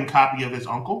carbon copy of his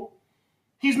uncle.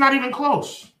 He's not even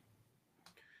close.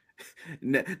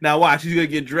 Now watch, he's gonna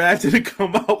get drafted and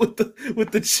come out with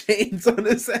the chains on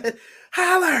his head.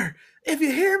 Holler if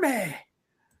you hear me.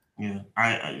 Yeah,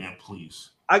 yeah,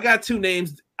 please. I got two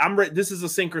names. This is a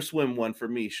sink or swim one for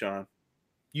me, Sean.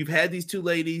 You've had these two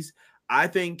ladies. I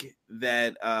think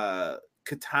that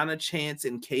Katana Chance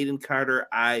and Kaden Carter.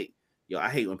 I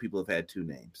hate when people have had two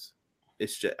names.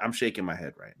 It's just I'm shaking my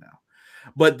head right now.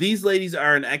 But these ladies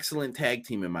are an excellent tag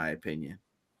team, in my opinion.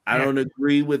 I don't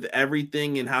agree with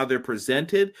everything and how they're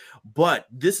presented, but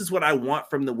this is what I want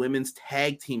from the women's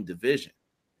tag team division.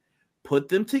 Put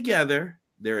them together.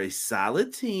 They're a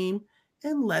solid team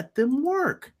and let them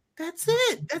work. That's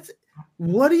it.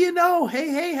 What do you know?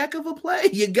 Hey, heck of a play.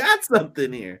 You got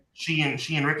something here. She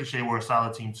and Ricochet were a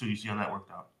solid team too. You see how that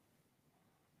worked out?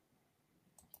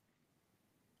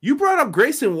 You brought up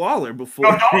Grayson Waller before.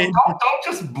 No, don't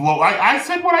just blow. I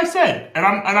said what I said, and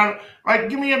I'm like,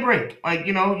 give me a break. Like,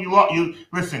 you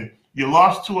listen. You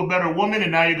lost to a better woman,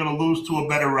 and now you're gonna lose to a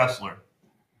better wrestler.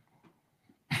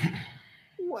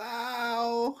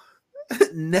 Wow.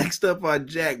 Next up on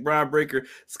Jack, Bron Breakker.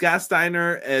 Scott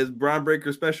Steiner as Bron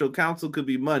Breakker special counsel could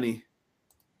be money.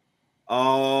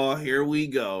 Oh, here we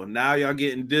go. Now y'all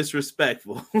getting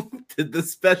disrespectful to the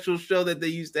special show that they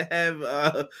used to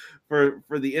have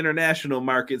for the international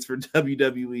markets for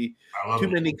WWE. Too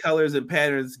many colors and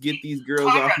patterns. Get these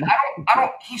girls off.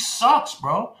 He sucks,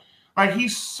 bro. Like, he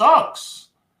sucks.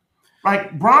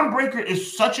 Like, Bron Breakker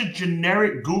is such a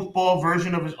generic goofball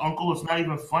version of his uncle. It's not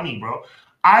even funny, bro.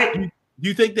 Do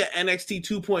you think that NXT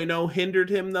 2.0 hindered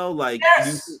him though? Like,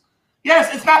 yes,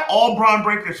 it's not all Bron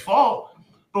Breakker's fault,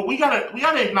 but we gotta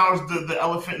acknowledge the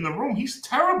elephant in the room. He's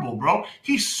terrible, bro.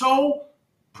 He's so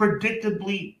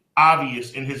predictably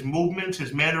obvious in his movements,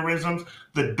 his mannerisms,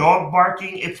 the dog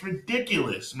barking. It's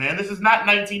ridiculous, man. This is not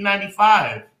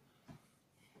 1995.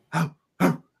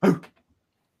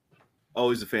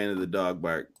 Always a fan of the dog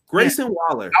bark. Grayson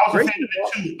Waller. I was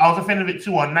a fan of it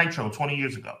too on Nitro 20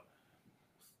 years ago.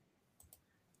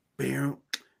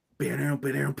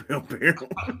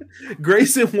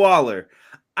 Grayson Waller.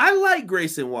 I like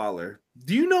Grayson Waller.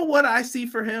 Do you know what I see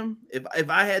for him? If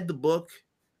I had the book,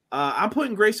 I'm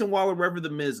putting Grayson Waller wherever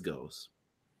the Miz goes.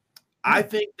 I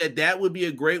think that would be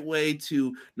a great way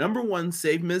to, number one,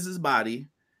 save Miz's body,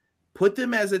 put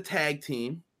them as a tag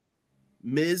team,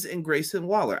 Miz and Grayson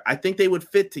Waller. I think they would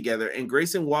fit together, and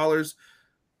Grayson Waller's,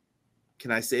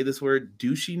 can I say this word,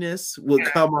 douchiness will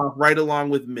come off right along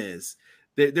with Miz.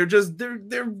 They just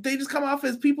come off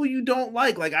as people you don't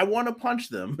like. Like, I want to punch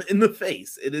them in the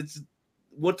face. And it's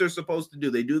what they're supposed to do.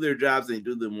 They do their jobs. They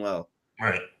do them well.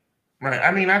 Right.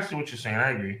 I mean, I see what you're saying.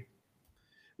 I agree.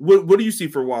 What do you see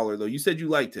for Waller, though? You said you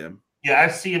liked him. Yeah, I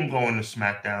see him going to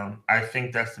SmackDown. I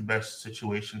think that's the best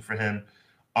situation for him.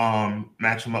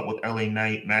 Match him up with LA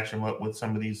Knight. Match him up with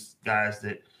some of these guys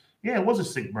that, it was a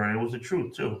sick burn. It was the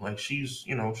truth, too. Like, she's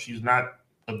not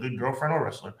a good girlfriend or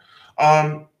wrestler.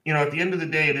 At the end of the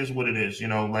day, it is what it is.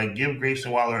 Like, give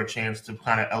Grayson Waller a chance to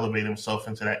kind of elevate himself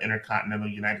into that Intercontinental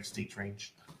United States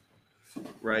range.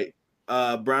 Right.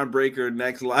 Braun Breaker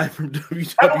next live from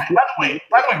WWE. By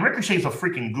the way, Ricochet's a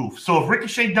freaking goof. So if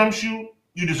Ricochet dumps you,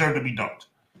 you deserve to be dumped.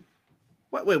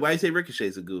 Wait, why do you say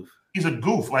Ricochet's a goof? He's a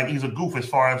goof. Like he's a goof as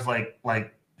far as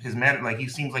like his man. Like he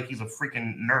seems like he's a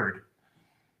freaking nerd.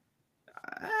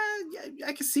 Yeah,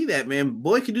 I can see that, man.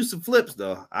 Boy can do some flips,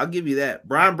 though. I'll give you that.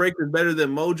 Braun Breaker's better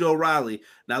than Mojo Rawley.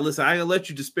 Now, listen, I ain't gonna let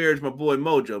you disparage my boy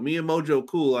Mojo. Me and Mojo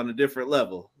cool on a different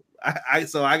level.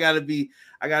 So I gotta be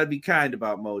kind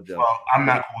about Mojo. Well, I'm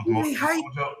not cool with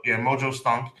Mojo. Yeah, Mojo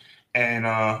stunk. And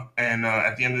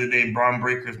at the end of the day, Braun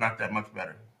Breaker is not that much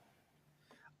better.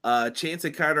 Chance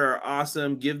and Carter are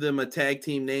awesome. Give them a tag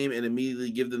team name and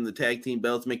immediately give them the tag team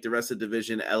belts. Make the rest of the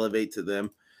division elevate to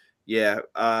them. Yeah.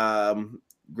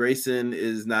 Grayson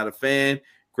is not a fan.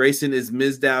 Grayson is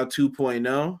Mizdow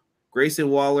 2.0. Grayson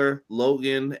Waller,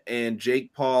 Logan, and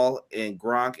Jake Paul and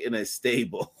Gronk in a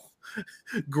stable.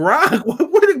 Gronk?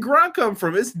 Where did Gronk come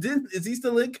from? Is he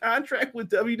still in contract with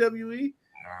WWE?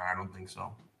 I don't think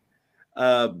so.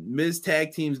 Miz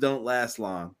tag teams don't last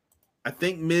long. I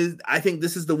think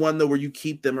this is the one though where you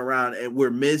keep them around and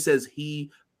where Miz says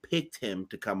he picked him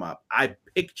to come up. I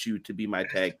picked you to be my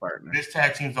tag partner. Miz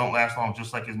tag teams don't last long,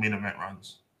 just like his main event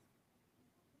runs.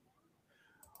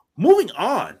 Moving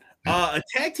on, a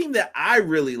tag team that I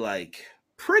really like,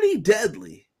 Pretty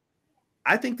Deadly.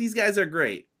 I think these guys are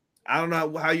great. I don't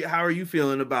know how are you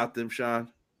feeling about them, Sean?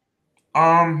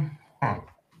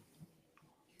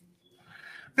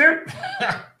 They're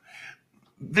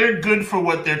they're good for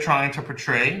what they're trying to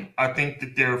portray. I think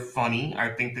that they're funny. I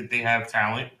think that they have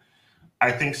talent.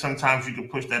 I think sometimes you can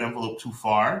push that envelope too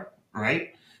far,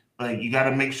 right? Like you got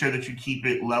to make sure that you keep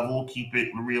it level, keep it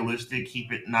realistic,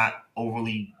 keep it not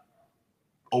overly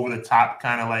over the top,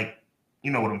 kind of like,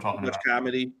 you know what I'm talking about.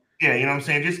 Comedy. Yeah, you know what I'm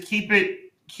saying? Just keep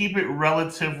it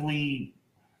relatively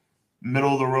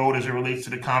middle of the road as it relates to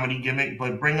the comedy gimmick,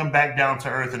 but bring them back down to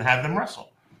earth and have them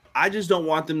wrestle. I just don't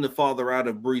want them to fall the route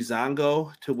of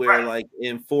Breezango to where like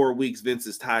in 4 weeks Vince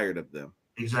is tired of them.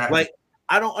 Exactly. Like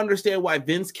I don't understand why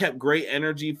Vince kept great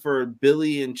energy for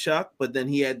Billy and Chuck, but then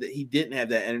he didn't have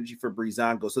that energy for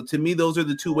Breezango. So to me, those are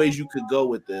the two ways you could go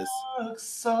with this.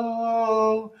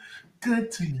 So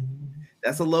good to me.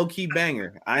 That's a low-key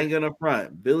banger. I ain't gonna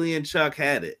front. Billy and Chuck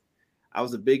had it. I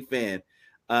was a big fan.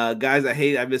 Guys,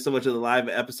 I missed so much of the live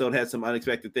episode. Had some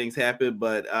unexpected things happen,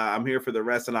 but I'm here for the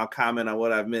rest, and I'll comment on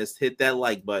what I've missed. Hit that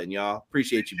like button, y'all.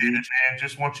 Appreciate you, man.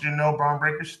 Just want you to know Braun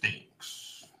Breaker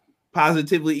stinks.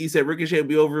 Positively, he said Ricochet would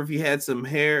be over if he had some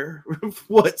hair.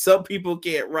 What? Some people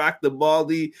can't rock the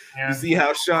baldy. Yeah. You see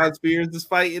how Shawn Spears is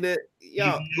fighting it? Yo.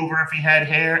 He'd be over if he had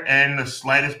hair and the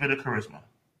slightest bit of charisma.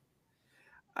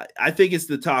 I think it's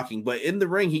the talking, but in the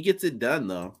ring, he gets it done,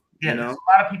 though. Yeah, there's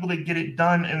a lot of people that get it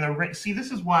done in the ring. See,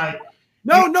 this is why.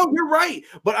 No, you're right.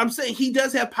 But I'm saying he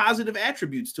does have positive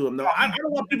attributes to him, though. I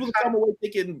don't want people to come away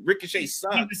thinking Ricochet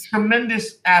sucks. He's a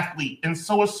tremendous athlete, and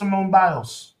so is Simone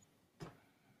Biles.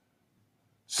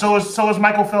 So is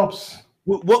Michael Phelps.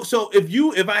 Well, so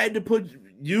if I had to put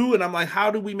you and I'm like,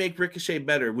 how do we make Ricochet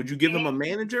better? Would you give him a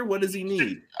manager? What does he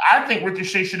need? I think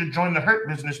Ricochet should have joined the Hurt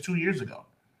Business 2 years ago.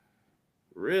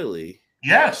 Really?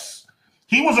 Yes.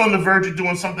 He was on the verge of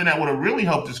doing something that would have really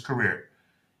helped his career.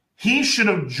 He should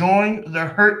have joined the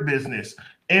Hurt Business.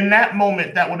 In that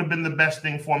moment, that would have been the best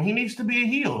thing for him. He needs to be a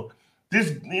heel.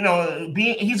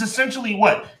 He's essentially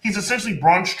what? He's essentially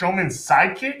Braun Strowman's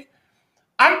sidekick.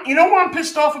 I'm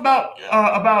pissed off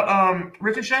about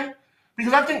Ricochet?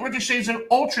 Because I think Ricochet's an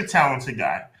ultra talented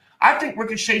guy. I think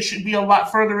Ricochet should be a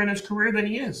lot further in his career than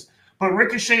he is. But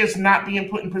Ricochet is not being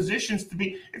put in positions to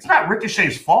be. It's not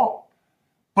Ricochet's fault.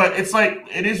 But it's like,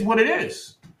 it is what it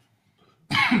is.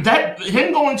 That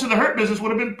him going to the Hurt Business would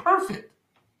have been perfect.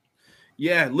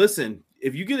 Yeah, listen,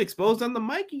 if you get exposed on the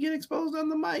mic, you get exposed on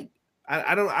the mic.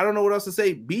 I don't know what else to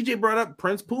say. BJ brought up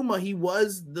Prince Puma. He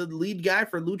was the lead guy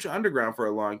for Lucha Underground for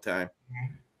a long time.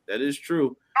 Mm-hmm. That is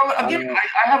true. Again,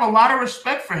 I have a lot of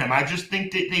respect for him. I just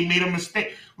think that they made a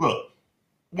mistake. Look,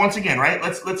 once again, right?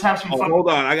 Let's have some fun. Hold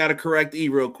on, I gotta correct E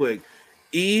real quick.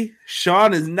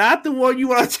 Sean is not the one you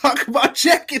want to talk about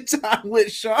Jacket Time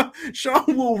with. Sean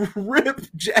will rip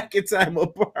Jacket Time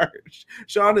apart.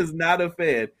 Sean is not a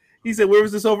fan. He said, where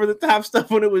was this over the top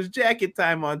stuff when it was Jacket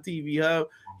Time on TV Hub?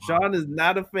 Sean is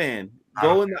not a fan.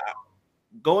 Go in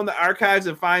the archives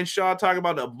and find Sean talking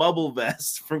about the bubble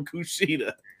vest from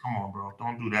Kushida. Come on, bro.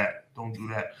 Don't do that.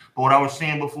 But what I was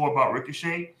saying before about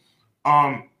Ricochet,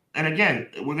 and again,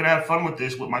 we're going to have fun with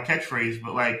this with my catchphrase,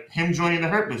 but like him joining the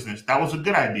Hurt Business, that was a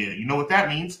good idea. You know what that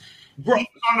means? Bro, he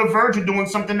was on the verge of doing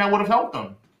something that would have helped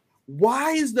him.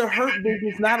 Why is the Hurt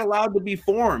Business not allowed to be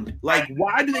formed? Like,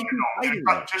 why do they keep fighting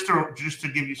it? Just to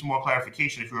give you some more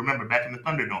clarification, if you remember, back in the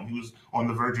Thunderdome, he was on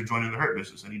the verge of joining the Hurt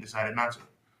Business, and he decided not to.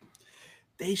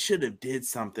 They should have did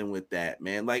something with that,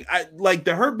 man. Like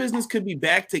the Hurt Business could be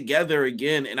back together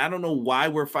again, and I don't know why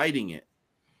we're fighting it.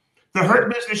 The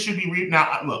Hurt Business should be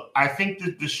now. Look, I think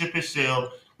that the ship has sailed.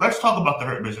 Let's talk about the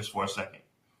Hurt Business for a second.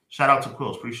 Shout out to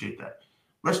Quills, appreciate that.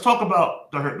 Let's talk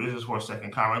about the Hurt Business for a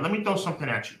second, Conrad. Let me throw something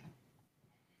at you.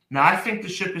 Now, I think the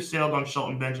ship has sailed on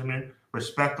Shelton Benjamin.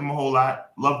 Respect him a whole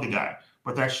lot. Love the guy,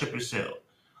 but that ship has sailed.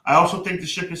 I also think the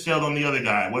ship has sailed on the other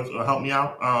guy. Help me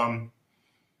out?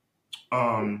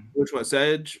 Which one?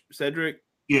 Cedric?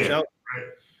 Yeah. Right.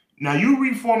 Now you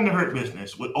reform the Hurt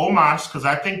Business with Omos, because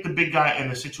I think the big guy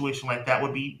in a situation like that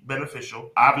would be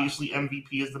beneficial. Obviously,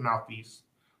 MVP is the mouthpiece.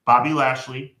 Bobby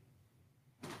Lashley,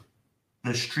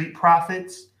 the Street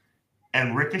Profits,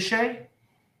 and Ricochet.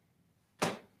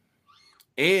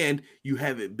 And you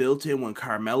have it built in when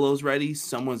Carmelo's ready.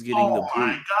 Someone's getting the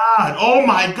boot. Oh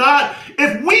my God!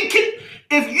 If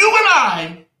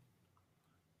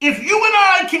you and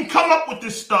I can come up with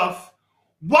this stuff,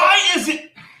 why is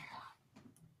it?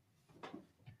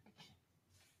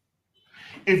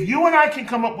 If you and I can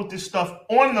come up with this stuff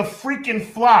on the freaking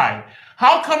fly,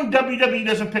 how come WWE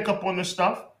doesn't pick up on this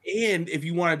stuff? And if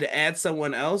you wanted to add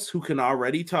someone else who can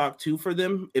already talk to for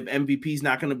them, if MVP's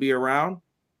not going to be around,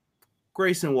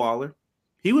 Grayson Waller.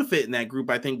 He would fit in that group,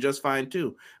 I think, just fine,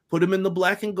 too. Put him in the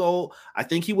black and gold. I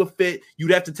think he would fit.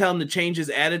 You'd have to tell him to change his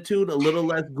attitude, a little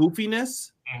less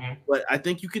goofiness. Mm-hmm. But I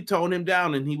think you could tone him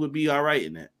down, and he would be all right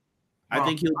in it. I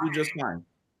think he'll do just fine.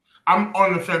 I'm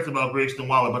on the fence about Grayson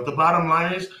Waller, but the bottom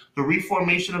line is the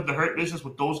reformation of the Hurt Business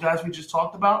with those guys we just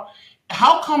talked about.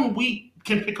 How come we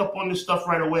can pick up on this stuff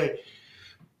right away,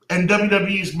 and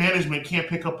WWE's management can't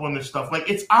pick up on this stuff? Like,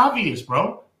 it's obvious,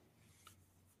 bro.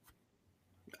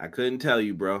 I couldn't tell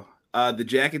you, bro. The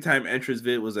Jacket Time entrance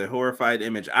vid was a horrified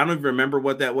image. I don't even remember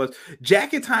what that was.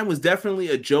 Jacket Time was definitely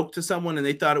a joke to someone, and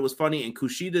they thought it was funny. And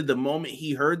Kushida, the moment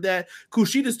he heard that,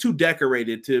 Kushida's too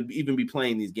decorated to even be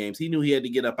playing these games. He knew he had to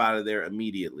get up out of there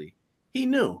immediately. He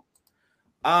knew.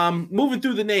 Moving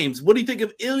through the names, what do you think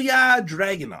of Ilya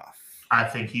Dragunov? I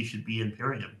think he should be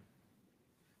Imperium.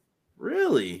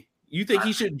 Really? You think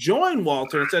he should join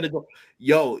Walter instead of go?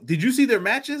 Yo, did you see their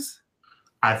matches?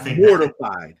 I think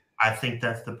mortified. I think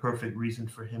that's the perfect reason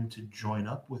for him to join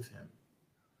up with him.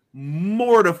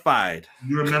 Mortified.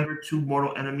 You remember two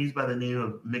mortal enemies by the name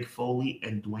of Mick Foley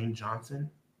and Dwayne Johnson?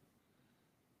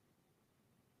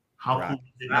 How cool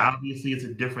is it? Now, obviously, it's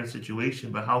a different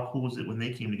situation, but how cool is it when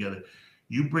they came together?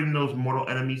 You bring those mortal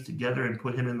enemies together and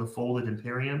put him in the folded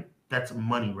Imperium, that's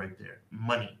money right there.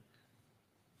 Money.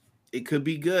 It could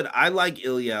be good. I like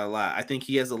Ilya a lot. I think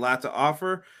he has a lot to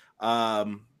offer.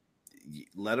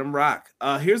 Let him rock.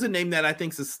 Here's a name that I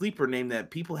think is a sleeper name that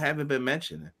people haven't been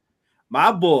mentioning.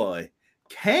 My boy,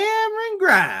 Cameron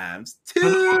Grimes, to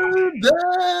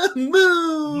the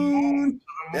moon.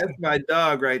 That's my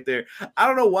dog right there. I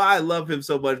don't know why I love him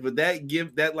so much, but that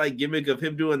gimmick of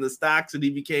him doing the stocks and he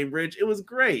became rich, it was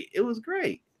great. It was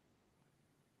great.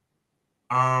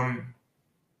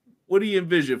 What do you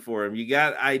envision for him? You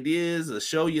got ideas, a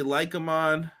show you like him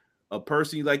on, a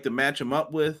person you like to match him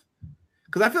up with?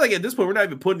 Because I feel like at this point, we're not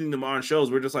even putting them on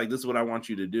shows. We're just like, this is what I want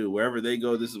you to do. Wherever they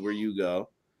go, this is where you go.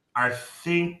 I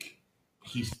think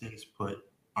he stays put,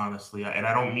 honestly. And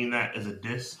I don't mean that as a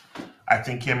diss. I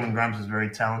think Cameron Grimes is very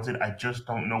talented. I just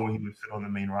don't know where he would fit on the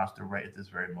main roster right at this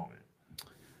very moment.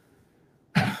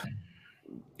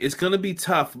 It's going to be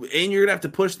tough, and you're going to have to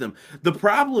push them. The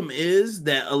problem is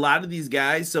that a lot of these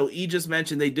guys, so E just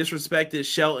mentioned they disrespected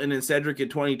Shelton and Cedric in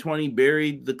 2020,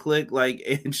 buried the Clique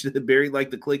buried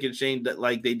like the Clique and Shane,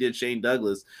 like they did Shane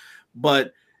Douglas.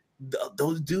 But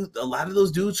those dudes, a lot of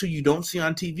those dudes who you don't see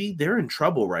on TV, they're in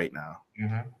trouble right now.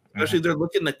 Mm-hmm. Especially if they're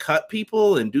looking to cut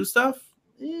people and do stuff.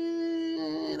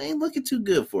 It ain't looking too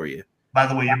good for you. By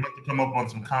the way, you're about to come up on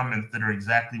some comments that are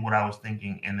exactly what I was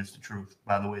thinking, and it's the truth.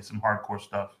 By the way, some hardcore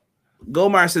stuff.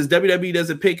 Gomar says WWE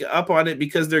doesn't pick up on it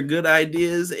because they're good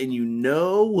ideas, and you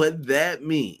know what that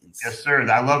means. Yes, sir.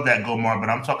 I love that, Gomar, but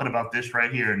I'm talking about this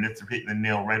right here, and it's hitting the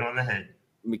nail right on the head.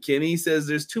 McKinney says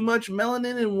there's too much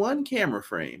melanin in one camera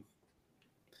frame.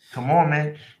 Come on,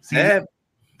 man. See,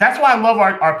 that's why I love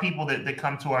our people that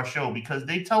come to our show, because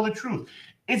they tell the truth.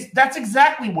 That's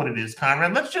exactly what it is,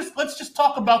 Conrad. Let's just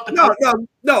talk about the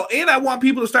no. And I want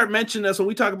people to start mentioning us when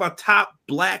we talk about top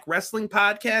Black wrestling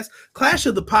podcasts, Clash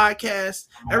of the Podcast,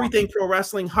 Everything Pro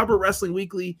Wrestling, Hubbard Wrestling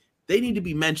Weekly. They need to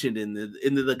be mentioned in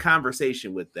the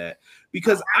conversation with that,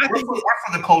 because I think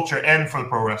for the culture and for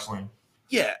pro wrestling.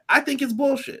 Yeah, I think it's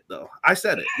bullshit, though. I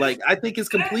said it. Like, I think it's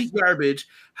complete garbage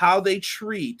how they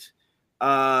treat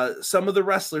some of the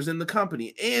wrestlers in the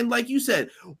company. And like you said,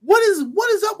 what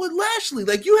is up with Lashley?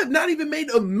 Like, you have not even made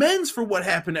amends for what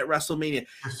happened at WrestleMania.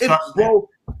 Bro,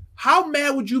 how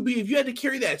mad would you be if you had to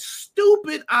carry that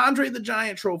stupid Andre the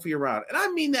Giant trophy around? And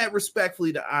I mean that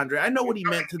respectfully to Andre. I know what he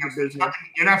meant to the business.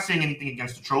 You're not saying anything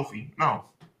against the trophy, no.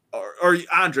 Or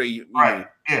Andre, you right?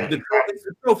 Yeah, the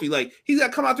trophy. Like, he's got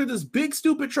to come out through this big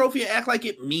stupid trophy and act like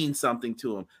it means something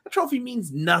to him. The trophy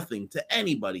means nothing to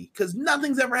anybody because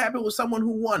nothing's ever happened with someone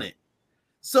who won it.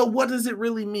 So what does it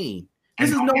really mean? This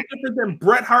is no different than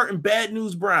Bret Hart and Bad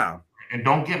News Brown. And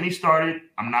don't get me started.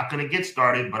 I'm not going to get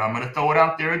started, but I'm going to throw it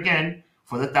out there again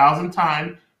for the 1,000th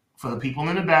time for the people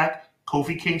in the back.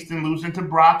 Kofi Kingston losing to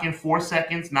Brock in 4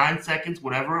 seconds, 9 seconds,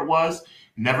 whatever it was.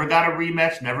 Never got a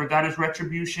rematch, never got his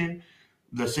retribution.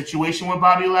 The situation with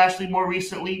Bobby Lashley more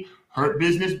recently, Hurt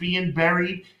Business being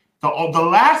buried. The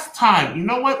last time, you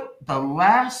know what? The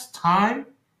last time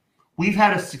we've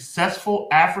had a successful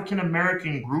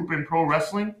African-American group in pro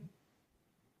wrestling,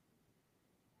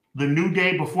 the New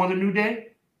Day before the New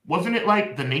Day, wasn't it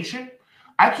like the Nation?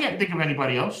 I can't think of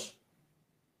anybody else.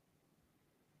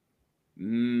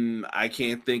 I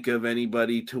can't think of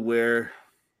anybody to where...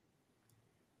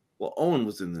 Well, Owen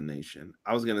was in the Nation.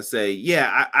 I was going to say,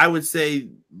 yeah, I would say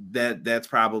that's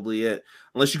probably it.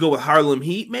 Unless you go with Harlem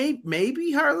Heat,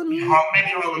 maybe Harlem Heat?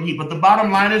 Maybe Harlem Heat. But the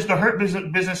bottom line is the Hurt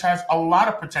business has a lot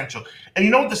of potential. And you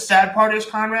know what the sad part is,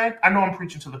 Conrad? I know I'm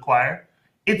preaching to the choir.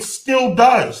 It still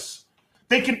does.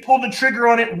 They can pull the trigger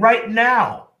on it right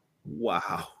now.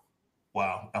 Wow.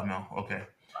 Oh, no. Okay.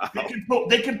 Wow.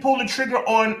 They can pull the trigger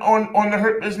on the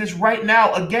Hurt business right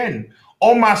now. Again,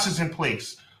 Omos is in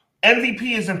place.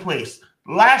 MVP is in place.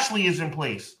 Lashley is in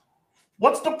place.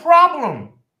 What's the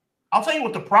problem? I'll tell you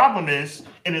what the problem is,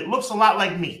 and it looks a lot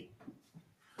like me.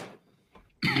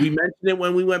 We mentioned it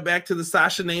when we went back to the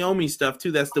Sasha Naomi stuff,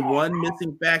 too. That's the one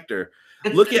missing factor.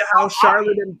 Look at how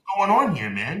Charlotte and going on here,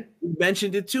 man. We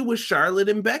mentioned it, too, with Charlotte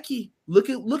and Becky.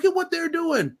 Look at what they're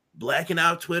doing. Blacking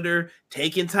out Twitter,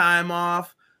 taking time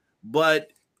off.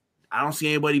 But I don't see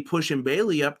anybody pushing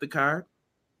Bayley up the card.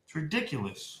 It's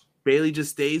ridiculous. Bayley just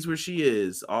stays where she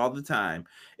is all the time.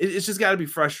 It's just got to be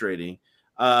frustrating.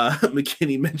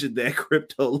 McKinney mentioned that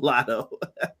crypto lotto.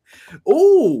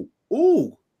 Ooh.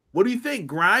 What do you think?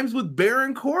 Grimes with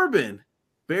Baron Corbin.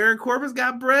 Baron Corbin's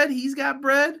got bread. He's got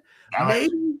bread.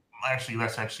 Maybe. Actually,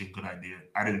 that's actually a good idea.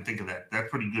 I didn't think of that. That's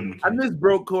pretty good, McKinney. I miss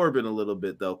broke Corbin a little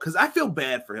bit, though, because I feel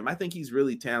bad for him. I think he's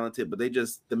really talented, but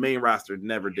the main roster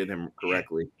never did him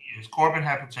correctly. Yes, Corbin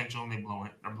had potential, and they're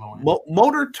blowing it.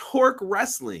 Motor Torque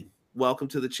Wrestling. Welcome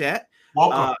to the chat.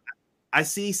 Welcome. I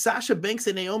see Sasha Banks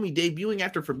and Naomi debuting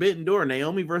after Forbidden Door.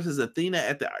 Naomi versus Athena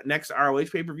at the next ROH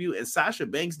pay-per-view, and Sasha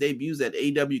Banks debuts at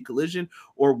AEW Collision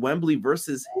or Wembley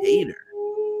versus Hayter.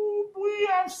 We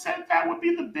have said that would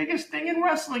be the biggest thing in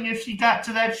wrestling if she got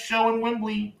to that show in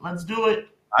Wembley. Let's do it.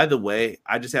 By the way,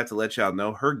 I just have to let y'all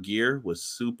know her gear was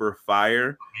super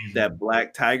fire. Amazing. That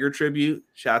Black Tiger tribute.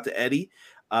 Shout out to Eddie.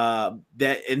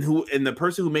 The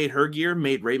person who made her gear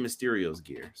made Rey Mysterio's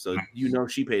gear. So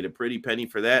she paid a pretty penny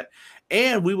for that.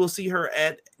 And we will see her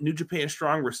at New Japan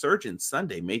Strong Resurgence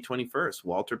Sunday, May 21st,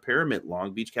 Walter Pyramid,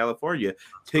 Long Beach, California.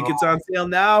 Tickets on sale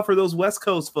now for those West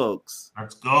Coast folks.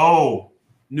 Let's go.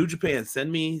 New Japan,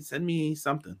 send me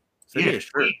something. Send me a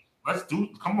shirt. Let's do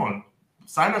it. Come on.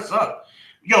 Sign us up.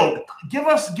 Yo, give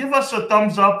us a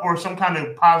thumbs up or some kind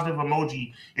of positive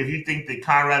emoji if you think that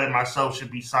Conrad and myself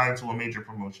should be signed to a major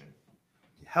promotion.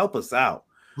 Help us out.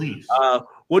 Please.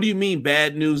 What do you mean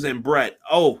Bad News and Brett?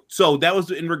 Oh, so that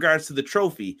was in regards to the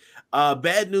trophy.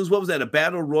 Bad News, what was that? A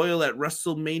battle royal at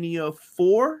WrestleMania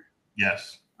 4?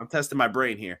 Yes. I'm testing my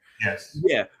brain here. Yes.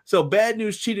 Yeah. So Bad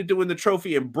News cheated to win the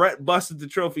trophy and Brett busted the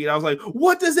trophy. And I was like,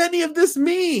 what does any of this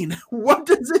mean? What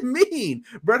does it mean?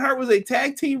 Bret Hart was a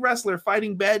tag team wrestler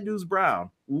fighting Bad News Brown.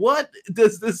 What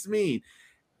does this mean?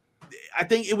 I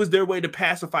think it was their way to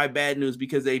pacify Bad News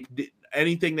because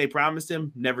anything they promised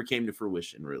him never came to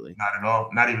fruition, really. Not at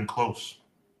all. Not even close.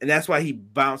 And that's why he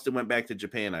bounced and went back to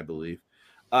Japan, I believe.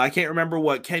 I can't remember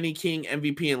what Kenny King,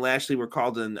 MVP, and Lashley were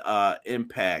called in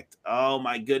Impact. Oh,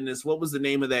 my goodness. What was the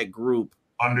name of that group?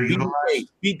 Underutilized.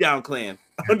 Beatdown Clan.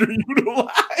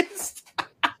 Underutilized.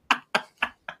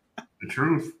 The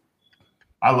truth.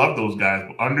 I love those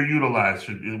guys. Underutilized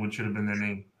should have been their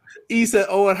name. He said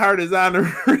Owen Hart is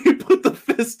honorary. He put the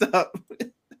fist up.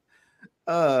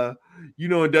 In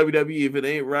WWE, if it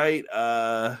ain't right,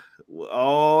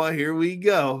 here we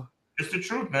go. It's the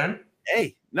truth, man.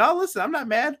 Hey, no, listen, I'm not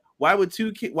mad. Why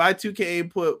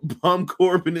 2K put Bum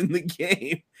Corbin in the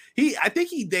game? I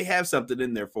think they have something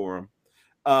in there for him.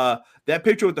 That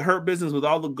picture with the Hurt Business with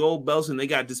all the gold belts and they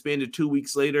got disbanded 2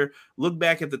 weeks later. Look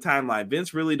back at the timeline.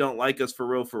 Vince really don't like us for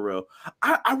real, for real.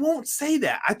 I won't say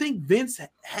that. I think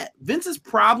Vince's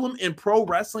problem in pro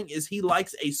wrestling is he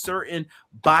likes a certain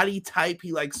body type.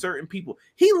 He likes certain people.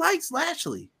 He likes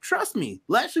Lashley. Trust me.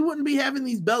 Lashley wouldn't be having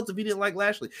these belts if he didn't like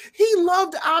Lashley. He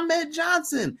loved Ahmed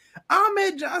Johnson.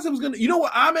 Ahmed Johnson was going to, you know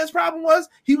what Ahmed's problem was?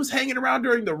 He was hanging around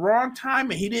during the wrong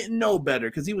time and he didn't know better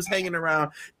because he was hanging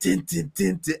around.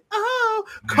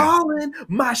 Calling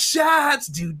my shots,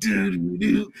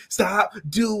 do. Stop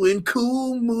doing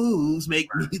cool moves,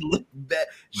 make me look bad.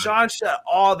 Sean shut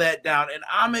all that down, and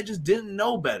Ahmed just didn't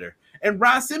know better. And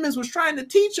Ron Simmons was trying to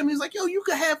teach him. He's like, "Yo, you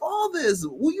could have all this.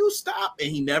 Will you stop?"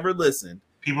 And he never listened.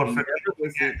 People forget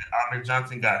that Ahmed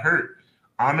Johnson got hurt.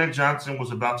 Ahmed Johnson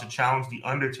was about to challenge The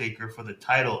Undertaker for the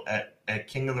title at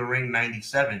King of the Ring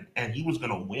 97, and he was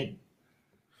going to win.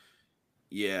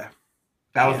 Yeah.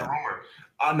 That was the rumor.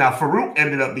 Now, Farouk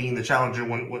ended up being the challenger.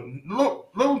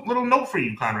 Little note for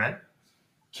you, Conrad.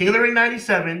 King of the Ring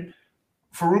 97,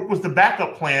 Farouk was the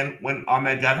backup plan when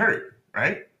Ahmed got hurt,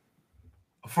 right?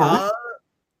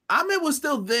 Ahmed was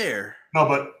still there.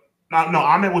 No,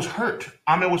 Ahmed was hurt.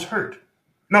 Ahmed was hurt.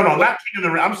 No, not King of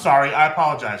the Ring. I'm sorry. I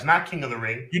apologize. Not King of the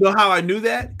Ring. You know how I knew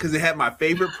that? Because it had my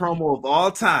favorite promo of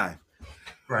all time.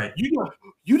 Right.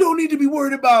 You don't need to be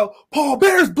worried about Paul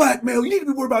Bear's blackmail. You need to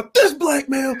be worried about this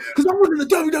blackmail because I'm winning the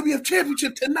WWF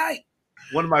Championship tonight.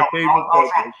 One of my favorite.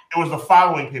 It was the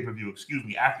following pay-per-view, excuse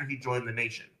me, after he joined the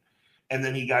Nation. And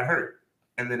then he got hurt.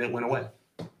 And then it went away.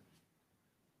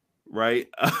 Right.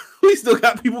 We still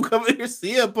got people coming here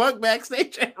CM Punk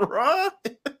backstage at Raw.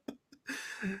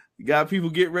 You got people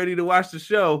get ready to watch the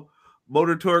show.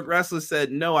 Motor Torque Wrestler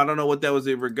said, no, I don't know what that was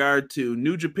in regard to.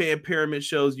 New Japan Pyramid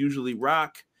shows usually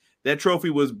rock. That trophy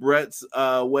was Brett's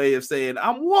way of saying,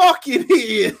 I'm walking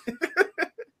in.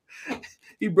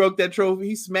 He broke that trophy.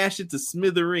 He smashed it to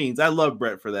smithereens. I love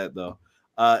Brett for that, though.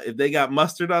 If they got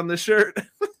mustard on the shirt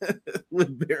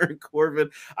with Baron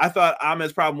Corbin, I thought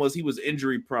Ahmed's problem was he was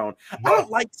injury prone. I don't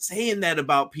like saying that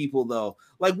about people, though.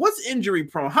 Like, what's injury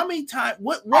prone? How many times?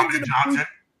 When's it?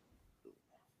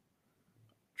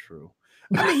 True.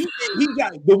 I mean, he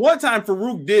got the one time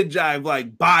Farouk did jive,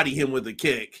 like body him with a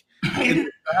kick.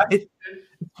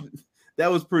 That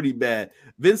was pretty bad.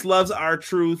 Vince loves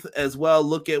R-Truth as well.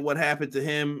 Look at what happened to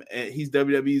him. He's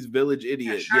WWE's village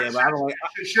idiot. But I don't like.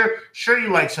 Sure, he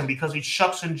likes him because he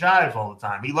shucks and jives all the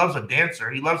time. He loves a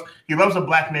dancer. He loves a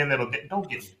black man that'll get. Don't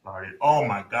get me started. Oh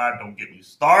my God, don't get me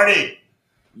started.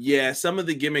 Yeah, some of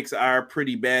the gimmicks are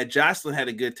pretty bad. Jocelyn had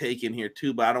a good take in here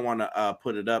too, but I don't want to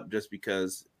put it up just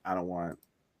because I don't want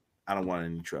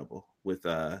any trouble with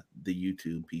the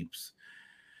YouTube peeps.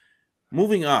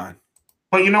 Moving on.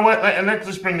 But you know what? And let's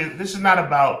just bring it. This is not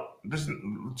about this.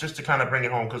 Just to kind of bring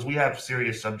it home because we have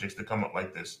serious subjects that come up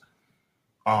like this.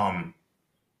 Conrad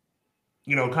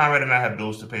and I have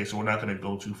bills to pay, so we're not going to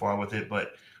go too far with it.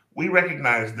 But we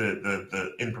recognize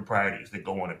the improprieties that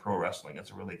go on in pro wrestling as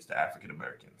it relates to African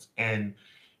Americans, and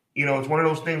it's one of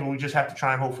those things where we just have to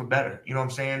try and hope for better. You know what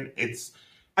I'm saying?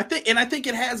 I think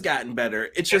it has gotten better.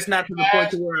 It's just not to the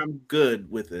point to where I'm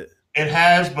good with it. It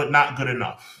has, but not good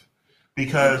enough.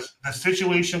 Because the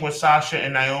situation with Sasha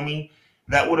and Naomi,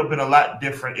 that would have been a lot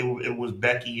different. It was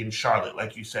Becky and Charlotte,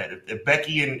 like you said. If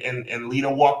Becky and Lita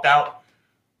walked out,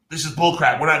 this is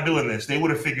bullcrap. We're not doing this. They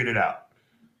would have figured it out,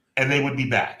 and they would be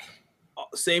back.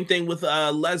 Same thing with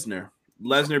Lesnar.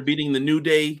 Lesnar beating the New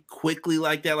Day quickly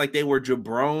like that, like they were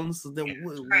jabrones.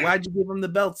 Why'd you give them the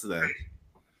belts then?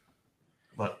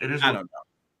 But it is. I don't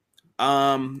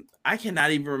know. I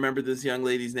cannot even remember this young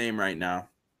lady's name right now.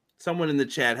 Someone in the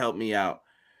chat help me out.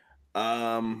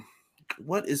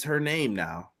 What is her name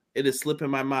now? It is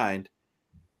slipping my mind.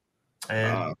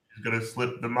 And it's going to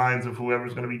slip the minds of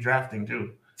whoever's going to be drafting,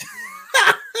 too.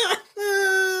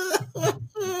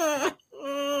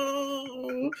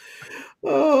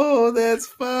 Oh, that's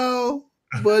foul,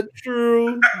 but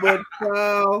true, but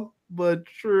foul, but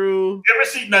true. You ever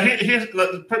see, now here's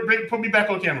put me back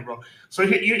on camera, bro. So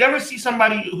you ever see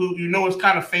somebody who is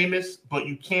kind of famous, but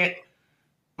you can't,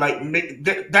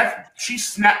 she's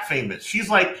Snap famous. She's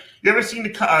like, you ever seen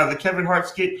the Kevin Hart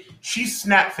skit? She's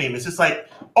Snap famous. It's like,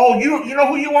 oh, you know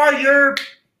who you are?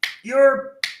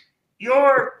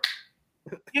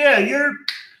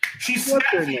 She's Snap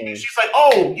famous. She's like,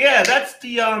 oh yeah, that's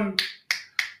the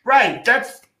right.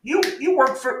 That's you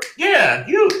work for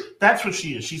That's what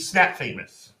she is. She's Snap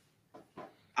famous.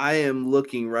 I am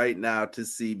looking right now to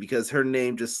see because her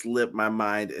name just slipped my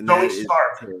mind. And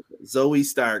Zoe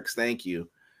Starks. Thank you.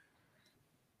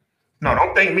 No,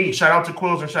 don't thank me. Shout out to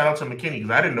Quills and shout out to McKinney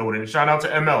because I didn't know what it is. Shout out to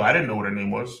ML. I didn't know what her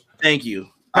name was. Thank you.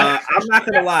 I'm not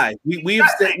gonna lie. We've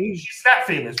said she's that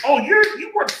famous. Oh,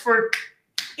 you work for.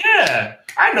 Yeah,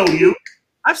 I know you.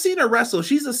 I've seen her wrestle.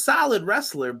 She's a solid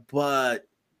wrestler, but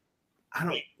I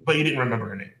don't. But you didn't remember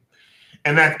her name,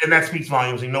 and that speaks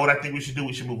volumes. You know what I think we should do?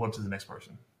 We should move on to the next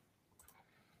person.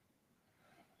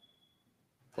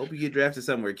 Hope you get drafted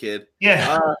somewhere, kid.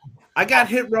 Yeah. I got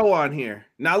Hit Row on here.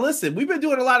 Now listen, we've been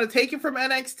doing a lot of taking from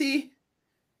NXT.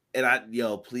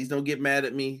 And please don't get mad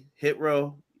at me. Hit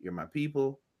Row, you're my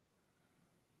people.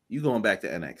 You going back to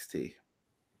NXT.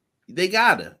 They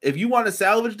gotta. If you want to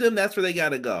salvage them, that's where they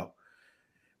gotta go.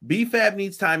 B-Fab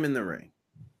needs time in the ring.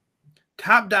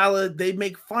 Top Dollar, they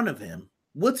make fun of him.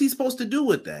 What's he supposed to do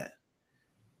with that?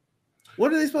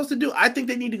 What are they supposed to do? I think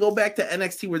they need to go back to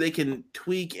NXT where they can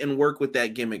tweak and work with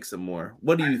that gimmick some more.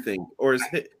 What do you think? Or is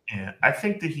it? Yeah, I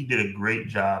think that he did a great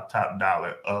job, Top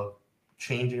Dollar, of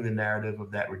changing the narrative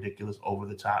of that ridiculous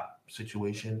over-the-top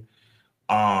situation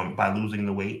by losing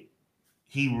the weight.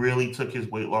 He really took his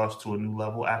weight loss to a new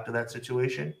level after that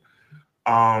situation.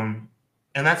 And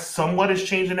that somewhat has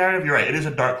changed the narrative. You're right. It is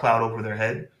a dark cloud over their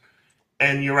head.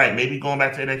 And you're right. Maybe going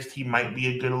back to NXT might be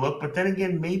a good look. But then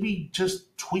again, maybe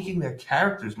just tweaking their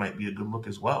characters might be a good look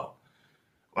as well.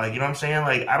 Like, you know what I'm saying?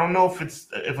 Like, I don't know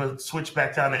if a switch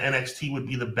back down to NXT would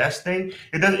be the best thing.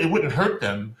 It wouldn't hurt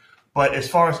them. But as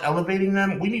far as elevating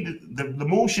them, we need the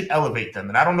move should elevate them.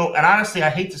 And I don't know. And honestly, I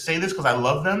hate to say this because I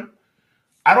love them.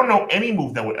 I don't know any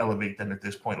move that would elevate them at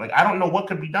this point. Like, I don't know what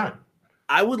could be done.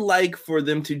 I would like for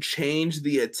them to change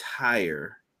the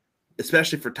attire,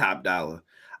 especially for Top Dollar.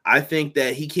 I think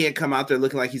that he can't come out there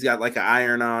looking like he's got like an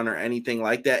iron on or anything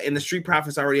like that. And the Street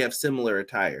Profits already have similar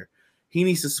attire. He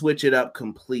needs to switch it up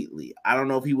completely. I don't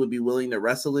know if he would be willing to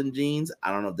wrestle in jeans.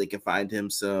 I don't know if they can find him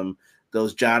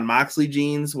those John Moxley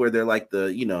jeans where they're like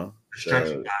the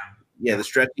stretchy kind. Yeah, the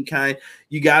stretchy kind.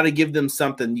 You got to give them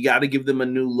something. You got to give them a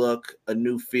new look, a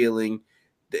new feeling.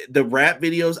 The rap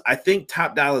videos, I think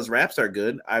Top Dollar's raps are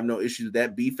good. I have no issues with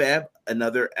that. B-Fab,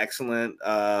 another excellent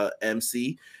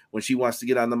MC when she wants to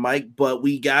get on the mic. But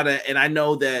we gotta, and I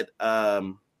know that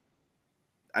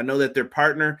their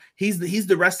partner, he's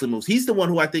the wrestling moves. He's the one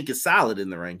who I think is solid in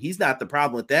the ring. He's not the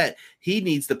problem with that. He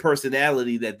needs the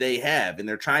personality that they have, and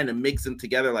they're trying to mix them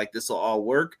together like this will all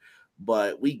work.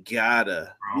 But we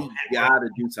gotta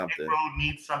do something. Hit Row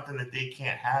needs something that they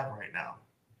can't have right now.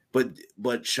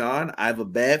 But Sean, I have a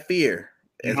bad fear.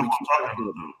 You know what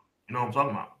I'm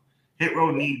talking about. Hit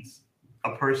Row needs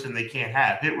a person they can't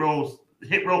have. Hit Row.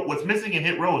 What's missing in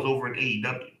Hit Row is over in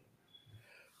AEW.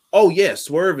 Oh yeah,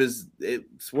 Swerve was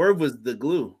the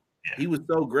glue. Yeah. He was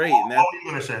so great. What were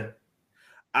you gonna say?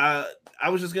 I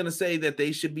was just gonna say that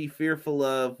they should be fearful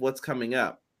of what's coming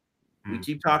up. We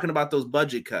keep talking about those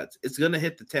budget cuts. It's gonna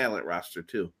hit the talent roster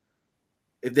too.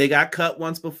 If they got cut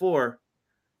once before,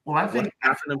 well, I think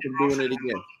them from doing it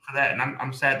again. For that, and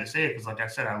I'm sad to say it because, like I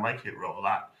said, I like Hit Row a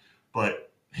lot,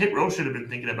 but Hit Row should have been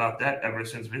thinking about that ever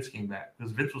since Vince came back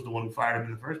because Vince was the one who fired him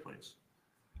in the first place.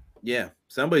 Yeah,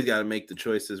 somebody's got to make the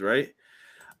choices, right?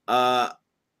 I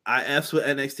F's with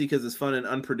NXT because it's fun and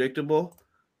unpredictable.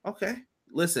 Okay,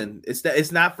 listen,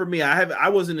 it's not for me. I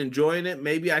wasn't enjoying it.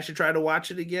 Maybe I should try to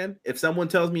watch it again. If someone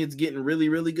tells me it's getting really,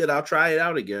 really good, I'll try it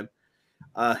out again.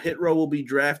 Hit Row will be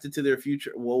drafted to their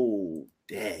future. Whoa,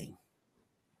 dang.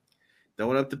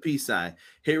 Throwing up the peace sign.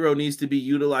 Hit Row needs to be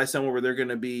utilized somewhere where they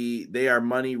are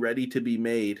money ready to be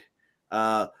made.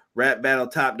 Rap battle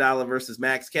Top Dollar versus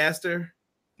Max Caster.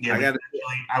 Yeah,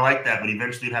 I like that, but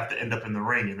eventually you'd have to end up in the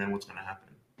ring, and then what's going to happen?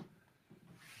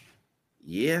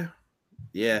 Yeah.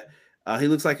 He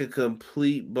looks like a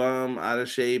complete bum, out of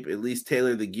shape. At least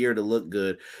tailor the gear to look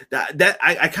good.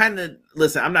 I kind of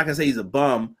listen. I'm not gonna say he's a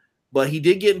bum, but he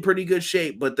did get in pretty good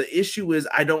shape. But the issue is,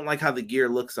 I don't like how the gear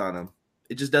looks on him.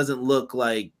 It just doesn't look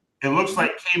like. It looks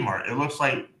like Kmart. It looks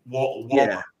like Walmart.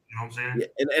 Yeah. You know what I'm saying? Yeah,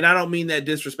 and I don't mean that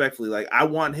disrespectfully. Like, I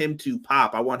want him to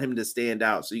pop. I want him to stand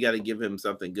out. So you got to give him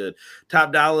something good.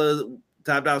 Top Dollar's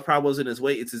problem wasn't his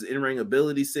weight. It's his in-ring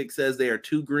ability. Six says they are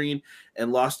too green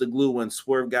and lost the glue when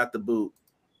Swerve got the boot.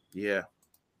 Yeah,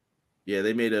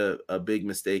 they made a big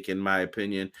mistake in my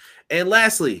opinion. And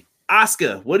lastly,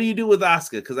 Asuka. What do you do with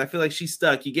Asuka? Because I feel like she's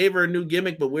stuck. You gave her a new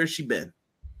gimmick, but where's she been?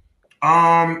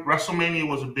 WrestleMania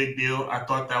was a big deal. I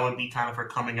thought that would be kind of her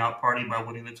coming out party by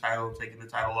winning the title, taking the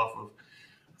title off of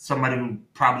somebody who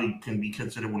probably can be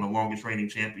considered one of the longest reigning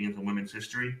champions in women's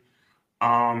history.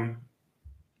 I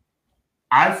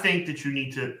think that you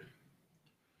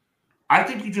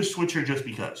just switch her just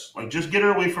because. Like, just get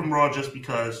her away from Raw just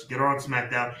because, get her on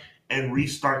SmackDown, and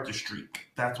restart the streak.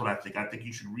 That's what I think. I think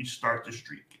you should restart the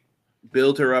streak.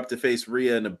 Build her up to face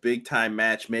Rhea in a big-time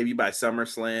match, maybe by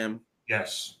SummerSlam.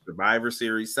 Yes. Survivor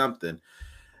Series, something.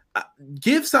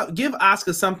 Give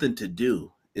Asuka something to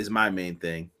do is my main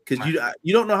thing, because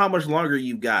you don't know how much longer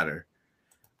you've got her.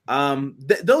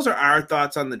 Those are our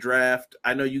thoughts on the draft.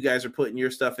 I know you guys are putting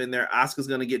your stuff in there. Asuka's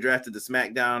going to get drafted to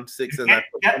SmackDown 6. Get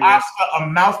Asuka a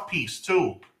mouthpiece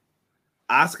too.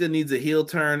 Asuka needs a heel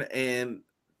turn and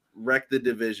wreck the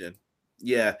division.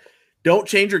 Yeah, don't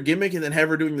change her gimmick and then have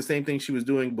her doing the same thing she was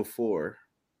doing before.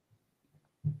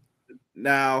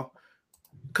 Now,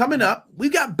 coming up,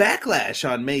 we've got Backlash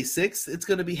on May 6th. It's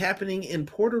going to be happening in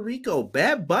Puerto Rico.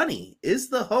 Bad Bunny is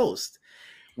the host.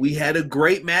 We had a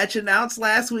great match announced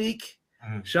last week.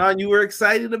 Sean, you were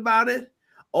excited about it?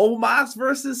 Omos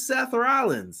versus Seth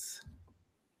Rollins.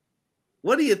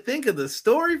 What do you think of the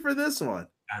story for this one?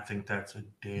 I think that's a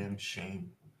damn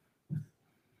shame.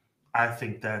 I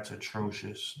think that's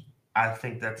atrocious. I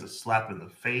think that's a slap in the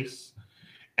face.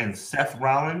 And Seth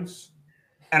Rollins,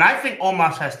 and I think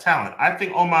Omos has talent. I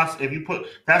think Omos,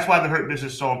 that's why the Hurt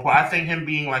Business is so important. I think him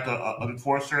being like an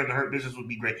enforcer in the Hurt Business would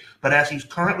be great. But as he's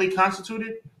currently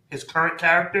constituted, his current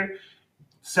character,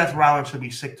 Seth Rollins should be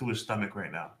sick to his stomach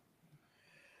right now.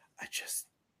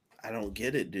 I don't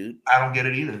get it, dude. I don't get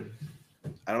it either.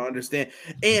 I don't understand.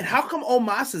 And how come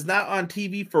Omos is not on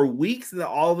TV for weeks and then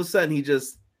all of a sudden he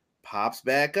just pops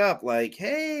back up like,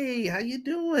 hey, how you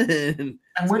doing?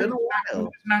 And where did this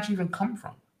match even come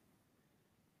from?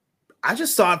 I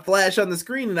just saw it flash on the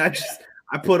screen and I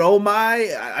put, oh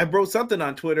my, I wrote something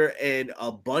on Twitter and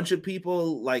a bunch of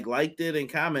people liked it and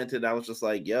commented. I was just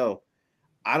like, yo,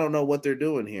 I don't know what they're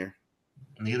doing here.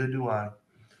 Neither do I.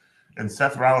 And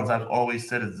Seth Rollins, I've always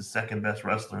said, is the second best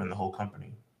wrestler in the whole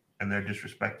company. And they're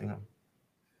disrespecting him.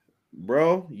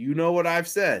 Bro, you know what I've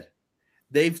said.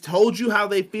 They've told you how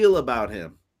they feel about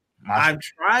him. I'm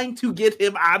trying to get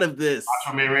him out of this.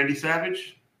 Macho Man Randy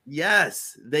Savage?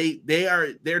 Yes,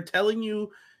 they're telling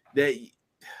you that.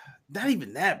 Not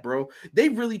even that, bro. They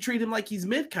really treat him like he's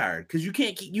mid-card because you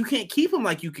can't keep him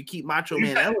like you could keep Macho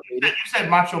Man elevated. You said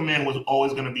Macho Man was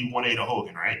always going to be 1A to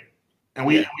Hogan, right? And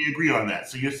we agree on that.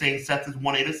 So you're saying Seth is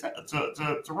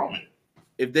 1A to Roman.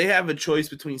 If they have a choice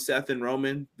between Seth and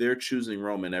Roman, they're choosing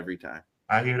Roman every time.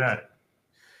 I hear that.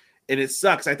 And it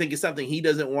sucks. I think it's something he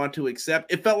doesn't want to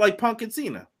accept. It felt like Punk and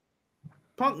Cena.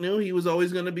 Punk knew he was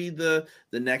always going to be the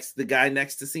guy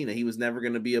next to Cena. He was never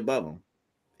going to be above him.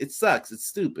 It sucks. It's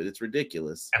stupid. It's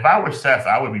ridiculous. If I were Seth,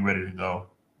 I would be ready to go.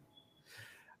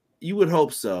 You would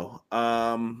hope so.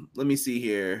 Let me see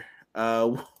here.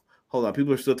 Hold on.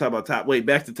 People are still talking about Top. Wait,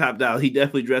 back to Top Dollar. He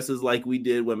definitely dresses like we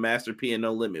did when Master P and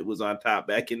No Limit was on top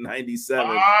back in 97.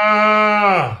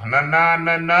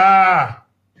 Nah.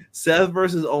 Seth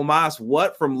versus Omos.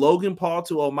 What? From Logan Paul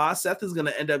to Omos? Seth is going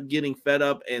to end up getting fed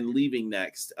up and leaving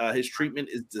next. His treatment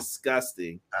is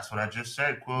disgusting. That's what I just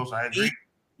said, Quills. I agree.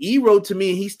 He wrote to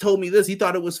me. He's told me this. He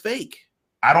thought it was fake.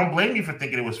 I don't blame you for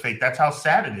thinking it was fake. That's how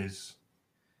sad it is.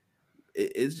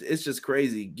 It's just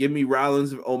crazy. Give me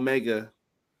Rollins Omega.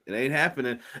 It ain't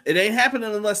happening. It ain't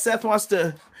happening unless Seth wants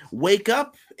to wake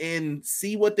up and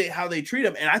see how they treat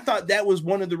him. And I thought that was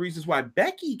one of the reasons why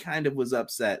Becky kind of was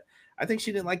upset. I think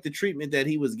she didn't like the treatment that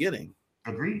he was getting.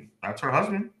 Agreed. That's her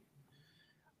husband.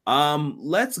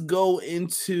 Let's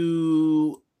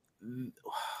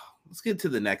get to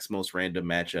the next most random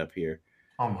matchup here.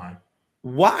 Oh my.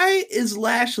 Why is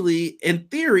Lashley in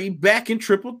theory back in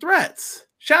triple threats?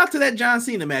 Shout out to that John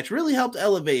Cena match. Really helped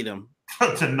elevate him.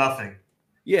 To nothing.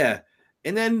 Yeah.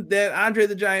 And then that Andre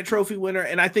the Giant trophy winner.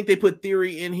 And I think they put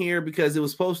Theory in here because it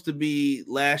was supposed to be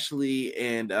Lashley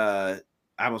and I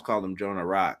almost called him Jonah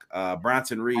Rock.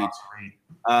 Bronson Reed.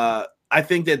 I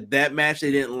think that match,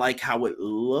 they didn't like how it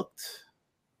looked,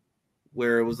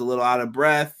 where it was a little out of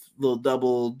breath, little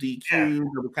double DQ,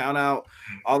 double count out,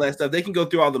 all that stuff. They can go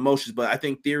through all the motions, but I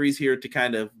think Theory's here to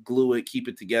kind of glue it, keep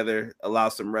it together, allow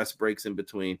some rest breaks in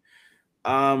between.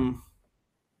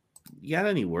 You got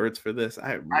any words for this?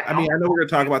 I mean, I know we're going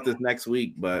to talk about this next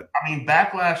week, but I mean,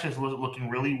 Backlash is looking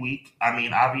really weak. I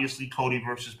mean, obviously, Cody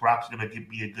versus Brock is going to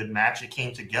be a good match. It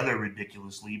came together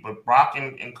ridiculously, but Brock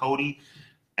and Cody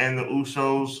and the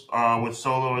Usos with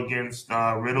Solo against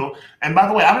Riddle. And by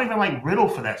the way, I don't even like Riddle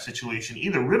for that situation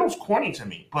either. Riddle's corny to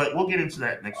me, but we'll get into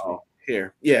that next week.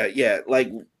 Here, yeah,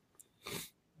 like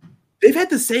they've had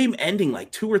the same ending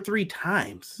like 2 or 3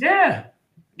 times. Yeah.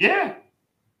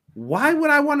 Why would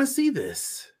I want to see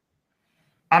this?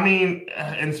 I mean,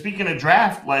 and speaking of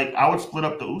draft, like I would split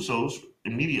up the Usos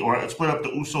immediately, or split up the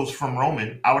Usos from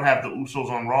Roman. I would have the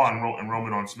Usos on Raw and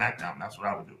Roman on SmackDown. That's what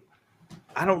I would do.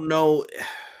 I don't know.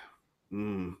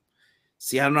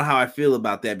 See, I don't know how I feel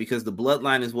about that because the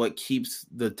bloodline is what keeps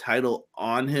the title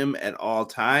on him at all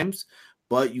times.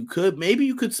 But maybe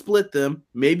you could split them.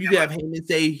 Maybe you could have Heyman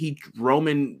say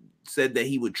Roman said that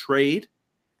he would trade.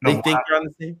 No, They think they're on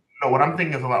the same. No, what I'm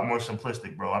thinking is a lot more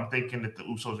simplistic, bro. I'm thinking that the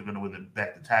Usos are going to win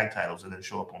back the tag titles and then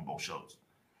show up on both shows.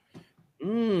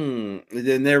 And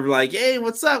then they're like, "Hey,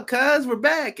 what's up, cuz? We're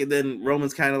back." And then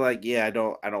Roman's kind of like, "Yeah, I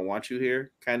don't want you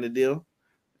here," kind of deal.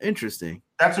 Interesting.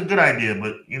 That's a good idea,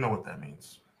 but you know what that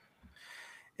means.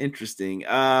 Interesting.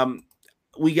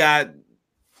 We got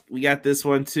this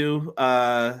one too.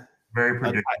 Very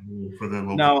predictable for the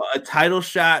location. No, a title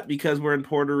shot because we're in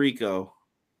Puerto Rico.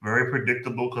 Very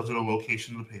predictable because of the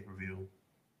location of the pay-per-view.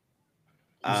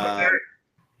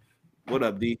 What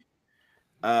up, D?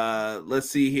 Let's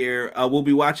see here. We'll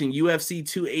be watching UFC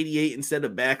 288 instead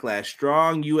of Backlash.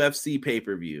 Strong UFC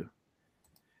pay-per-view.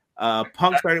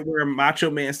 Punk started wearing Macho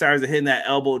Man stars and hitting that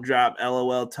elbow drop.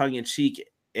 LOL, tongue in cheek.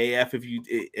 AF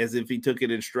as if he took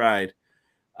it in stride.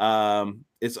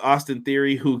 It's Austin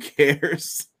Theory. Who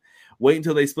cares? Wait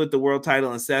until they split the world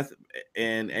title and Seth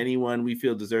and anyone we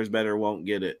feel deserves better won't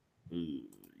get it.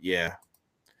 Yeah.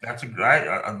 That's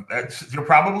you're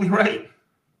probably right.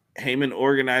 Heyman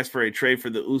organized for a trade for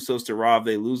the Usos to Raw if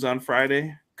they lose on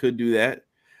Friday. Could do that.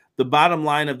 The bottom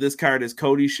line of this card is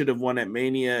Cody should have won at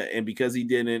Mania, and because he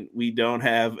didn't, we don't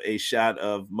have a shot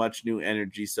of much new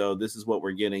energy. So this is what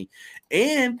we're getting.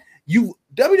 And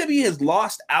WWE has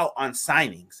lost out on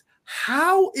signings.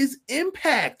 How is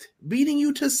Impact beating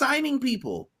you to signing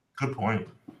people? Good point.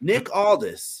 Nick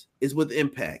Aldis is with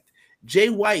Impact. Jay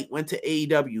White went to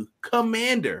AEW.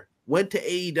 Commander went to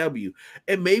AEW.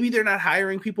 And maybe they're not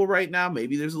hiring people right now.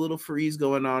 Maybe there's a little freeze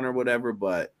going on or whatever,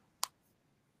 but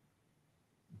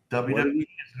WWE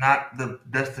is not the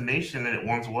destination that it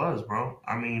once was, bro.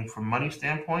 I mean, from money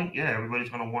standpoint, yeah, everybody's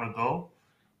going to want to go.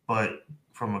 But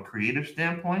from a creative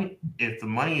standpoint, if the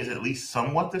money is at least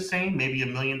somewhat the same, maybe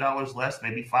 $1 million less,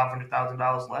 maybe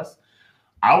 $500,000 less,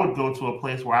 I would go to a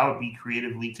place where I would be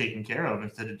creatively taken care of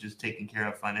instead of just taken care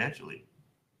of financially.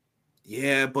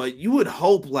 Yeah, but you would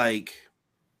hope, like,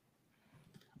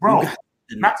 bro,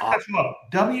 not to cut you off,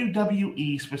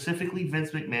 WWE, specifically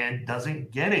Vince McMahon,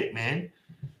 doesn't get it, man.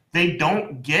 They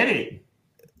don't get it.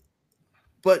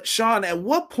 But Sean, at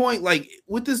what point, like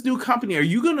with this new company, are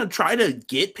you going to try to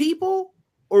get people?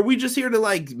 Or are we just here to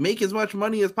like make as much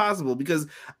money as possible? Because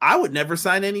I would never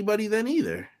sign anybody then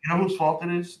either. You know whose fault it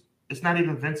is? It's not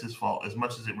even Vince's fault as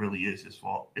much as it really is his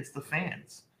fault. It's the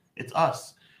fans. It's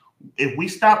us. If we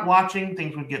stop watching,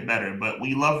 things would get better. But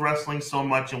we love wrestling so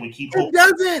much and we keep hoping.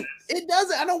 It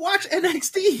doesn't. I don't watch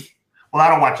NXT. Well, I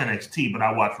don't watch NXT, but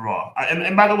I watch Raw.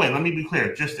 And by the way, let me be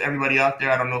clear. Just to everybody out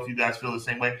there, I don't know if you guys feel the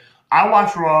same way. I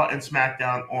watch Raw and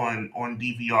SmackDown on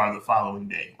DVR the following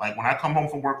day. Like when I come home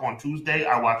from work on Tuesday,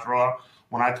 I watch Raw.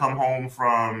 When I come home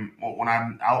when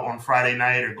I'm out on Friday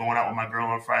night or going out with my girl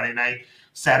on Friday night,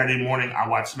 Saturday morning, I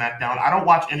watch SmackDown. I don't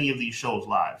watch any of these shows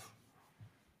live.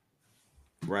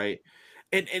 Right.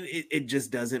 And it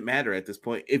just doesn't matter at this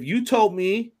point. If you told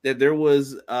me that there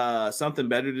was something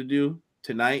better to do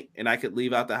tonight and I could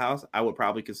leave out the house, I would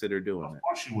probably consider doing it. Of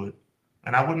course you would.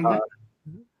 And I wouldn't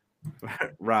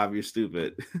Rob, you're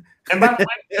stupid. And by the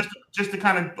way, just to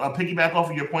kind of piggyback off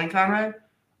of your point, Conrad,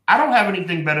 I don't have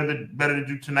anything better to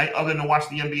do tonight other than watch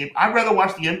the NBA. I'd rather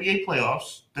watch the NBA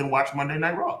playoffs than watch Monday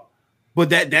Night Raw. But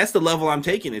that's the level I'm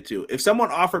taking it to. If someone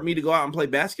offered me to go out and play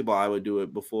basketball, I would do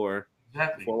it before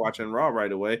watching Raw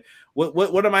right away.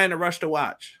 What am I in a rush to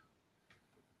watch?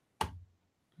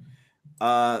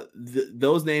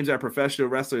 Those names are professional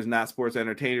wrestlers, not sports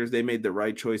entertainers. They made the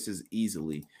right choices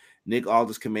easily. Nick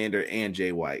Aldis, Commander, and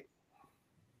Jay White.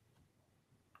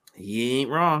 He ain't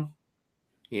wrong.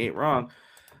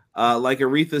 Like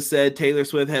Aretha said, Taylor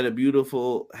Swift had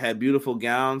beautiful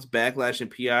gowns. Backlash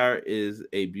and PR is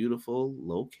a beautiful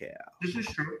locale. This is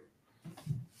true.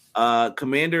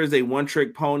 Commander is a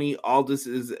one-trick pony. Aldis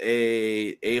is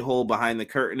a hole behind the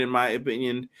curtain, in my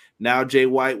opinion. Now Jay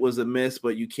White was a miss,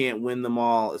 but you can't win them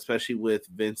all, especially with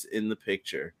Vince in the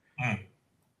picture.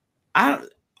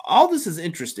 Aldis is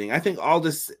interesting. I think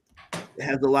Aldis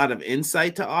has a lot of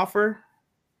insight to offer.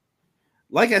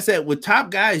 Like I said, with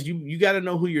top guys, you got to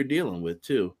know who you're dealing with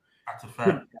too. That's a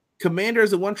fact. Commander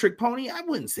is a one-trick pony. I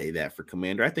wouldn't say that for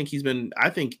Commander. I think he got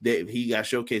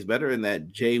showcased better in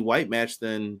that Jay White match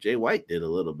than Jay White did a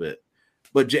little bit.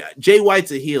 But Jay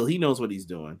White's a heel. He knows what he's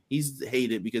doing. He's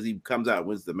hated because he comes out and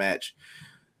wins the match.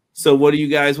 So what do you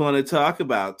guys want to talk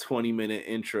about? 20-minute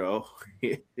intro.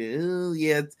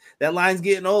 Yeah, that line's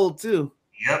getting old too.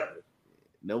 Yep.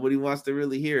 Nobody wants to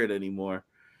really hear it anymore.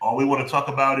 All we want to talk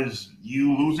about is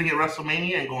you losing at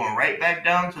WrestleMania and going right back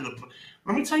down to the...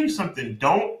 Let me tell you something.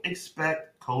 Don't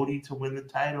expect Cody to win the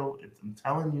title.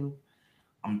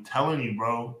 I'm telling you,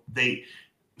 bro.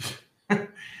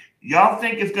 Y'all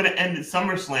think it's going to end at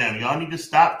SummerSlam. Y'all need to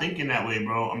stop thinking that way,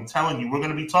 bro. I'm telling you, we're going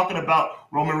to be talking about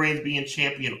Roman Reigns being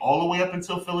champion all the way up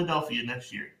until Philadelphia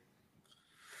next year.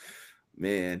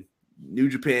 Man, New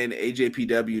Japan,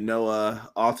 AJPW,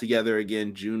 Noah, all together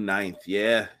again June 9th.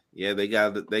 Yeah, they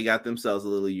got themselves a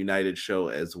little United show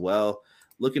as well.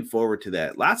 Looking forward to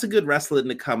that. Lots of good wrestling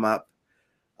to come up.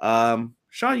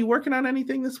 Sean, you working on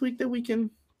anything this week that we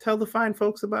can tell the fine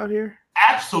folks about here?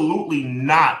 Absolutely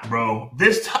not, bro.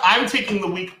 I'm taking the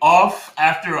week off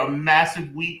after a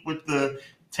massive week with the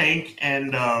Tank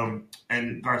and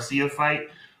Garcia fight.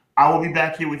 I will be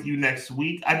back here with you next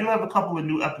week. I do have a couple of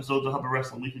new episodes of Hubbard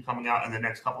Wrestling Weekly coming out in the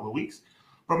next couple of weeks,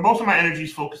 but most of my energy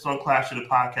is focused on Clash of the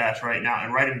Podcast right now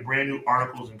and writing brand new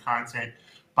articles and content,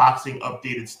 boxing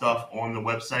updated stuff on the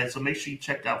website. So make sure you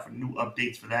check out for new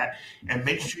updates for that, and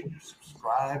make sure you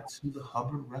subscribe to the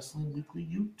Hubbard Wrestling Weekly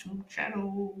YouTube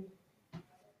channel.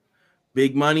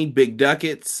 Big money, big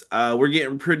ducats. We're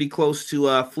getting pretty close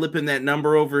to flipping that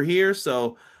number over here.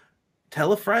 So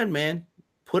tell a friend, man.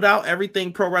 Put out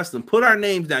everything pro wrestling. Put our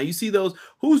names down. You see those?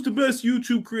 Who's the best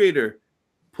YouTube creator?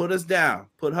 Put us down.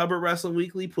 Put Hubbard Wrestling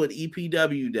Weekly. Put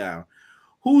EPW down.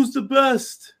 Who's the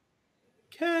best?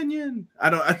 Canyon.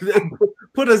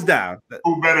 Put us down.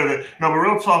 Who better than no? But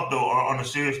real talk though. On a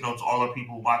serious note, to all the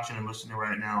people watching and listening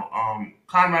right now,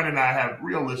 Conrad and I have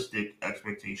realistic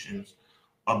expectations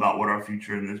about what our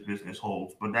future in this business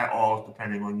holds, but that all is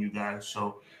depending on you guys.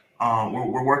 So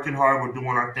we're working hard. We're doing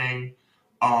our thing.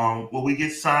 Will we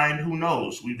get signed? Who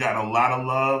knows? We've got a lot of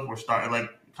love. We're starting, like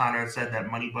Conrad said, that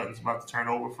money button's about to turn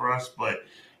over for us, but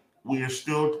we are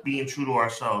still being true to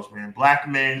ourselves, man. Black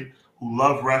men who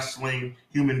love wrestling,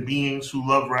 human beings who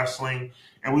love wrestling,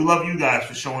 and we love you guys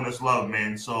for showing us love,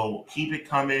 man. So keep it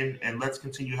coming, and let's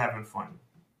continue having fun.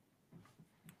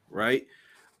 Right?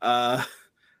 How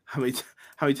many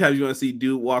times you want to see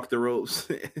dude walk the ropes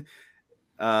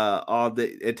all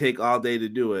day? It take all day to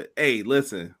do it. Hey,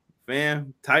 listen.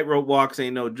 Man, tightrope walks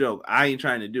ain't no joke. I ain't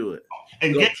trying to do it.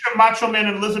 And get your Macho Man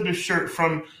and Elizabeth shirt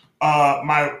from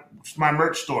my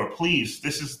merch store, please.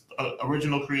 This is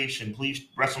original creation. Please,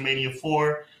 WrestleMania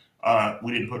 4.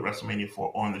 We didn't put WrestleMania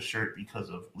 4 on the shirt because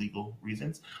of legal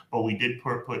reasons, but we did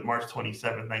put March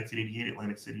 27th, 1988,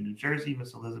 Atlantic City, New Jersey.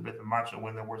 Miss Elizabeth and Macho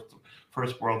win their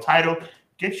first world title.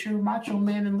 Get your Macho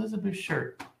Man and Elizabeth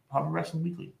shirt. Hubbard Wrestling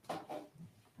Weekly.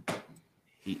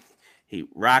 He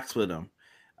rocks with them.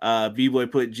 B-Boy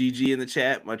put GG in the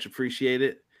chat. Much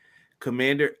appreciated.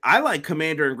 Commander. I like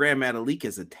Commander and Grand Metalik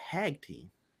as a tag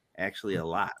team. Actually, a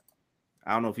lot.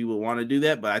 I don't know if he would want to do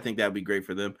that, but I think that would be great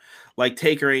for them. Like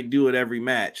Taker ain't do it every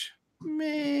match.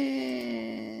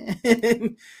 Man.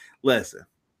 Listen.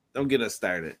 Don't get us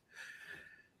started.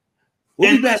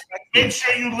 We'll be back. Make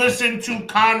sure you listen to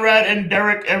Conrad and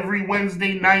Derek every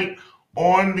Wednesday night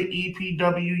on the EPW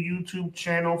YouTube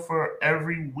channel for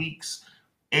every week's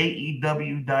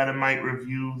AEW Dynamite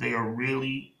review. They are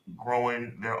really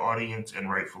growing their audience,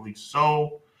 and rightfully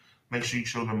so. Make sure you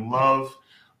show them love.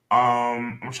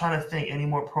 I'm trying to think, any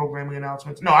more programming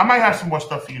announcements? No, I might have some more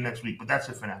stuff for you next week, but that's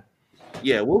it for now.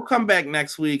 Yeah, we'll come back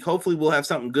next week. Hopefully we'll have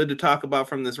something good to talk about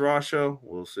from this Raw show.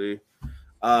 We'll see.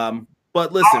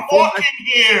 But listen,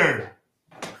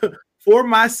 for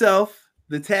myself,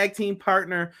 the tag team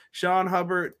partner, Sean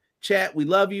Hubbard, chat, we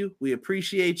love you. We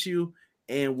appreciate you.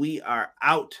 And we are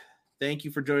out. Thank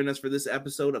you for joining us for this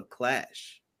episode of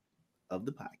Clash of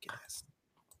the Podcast.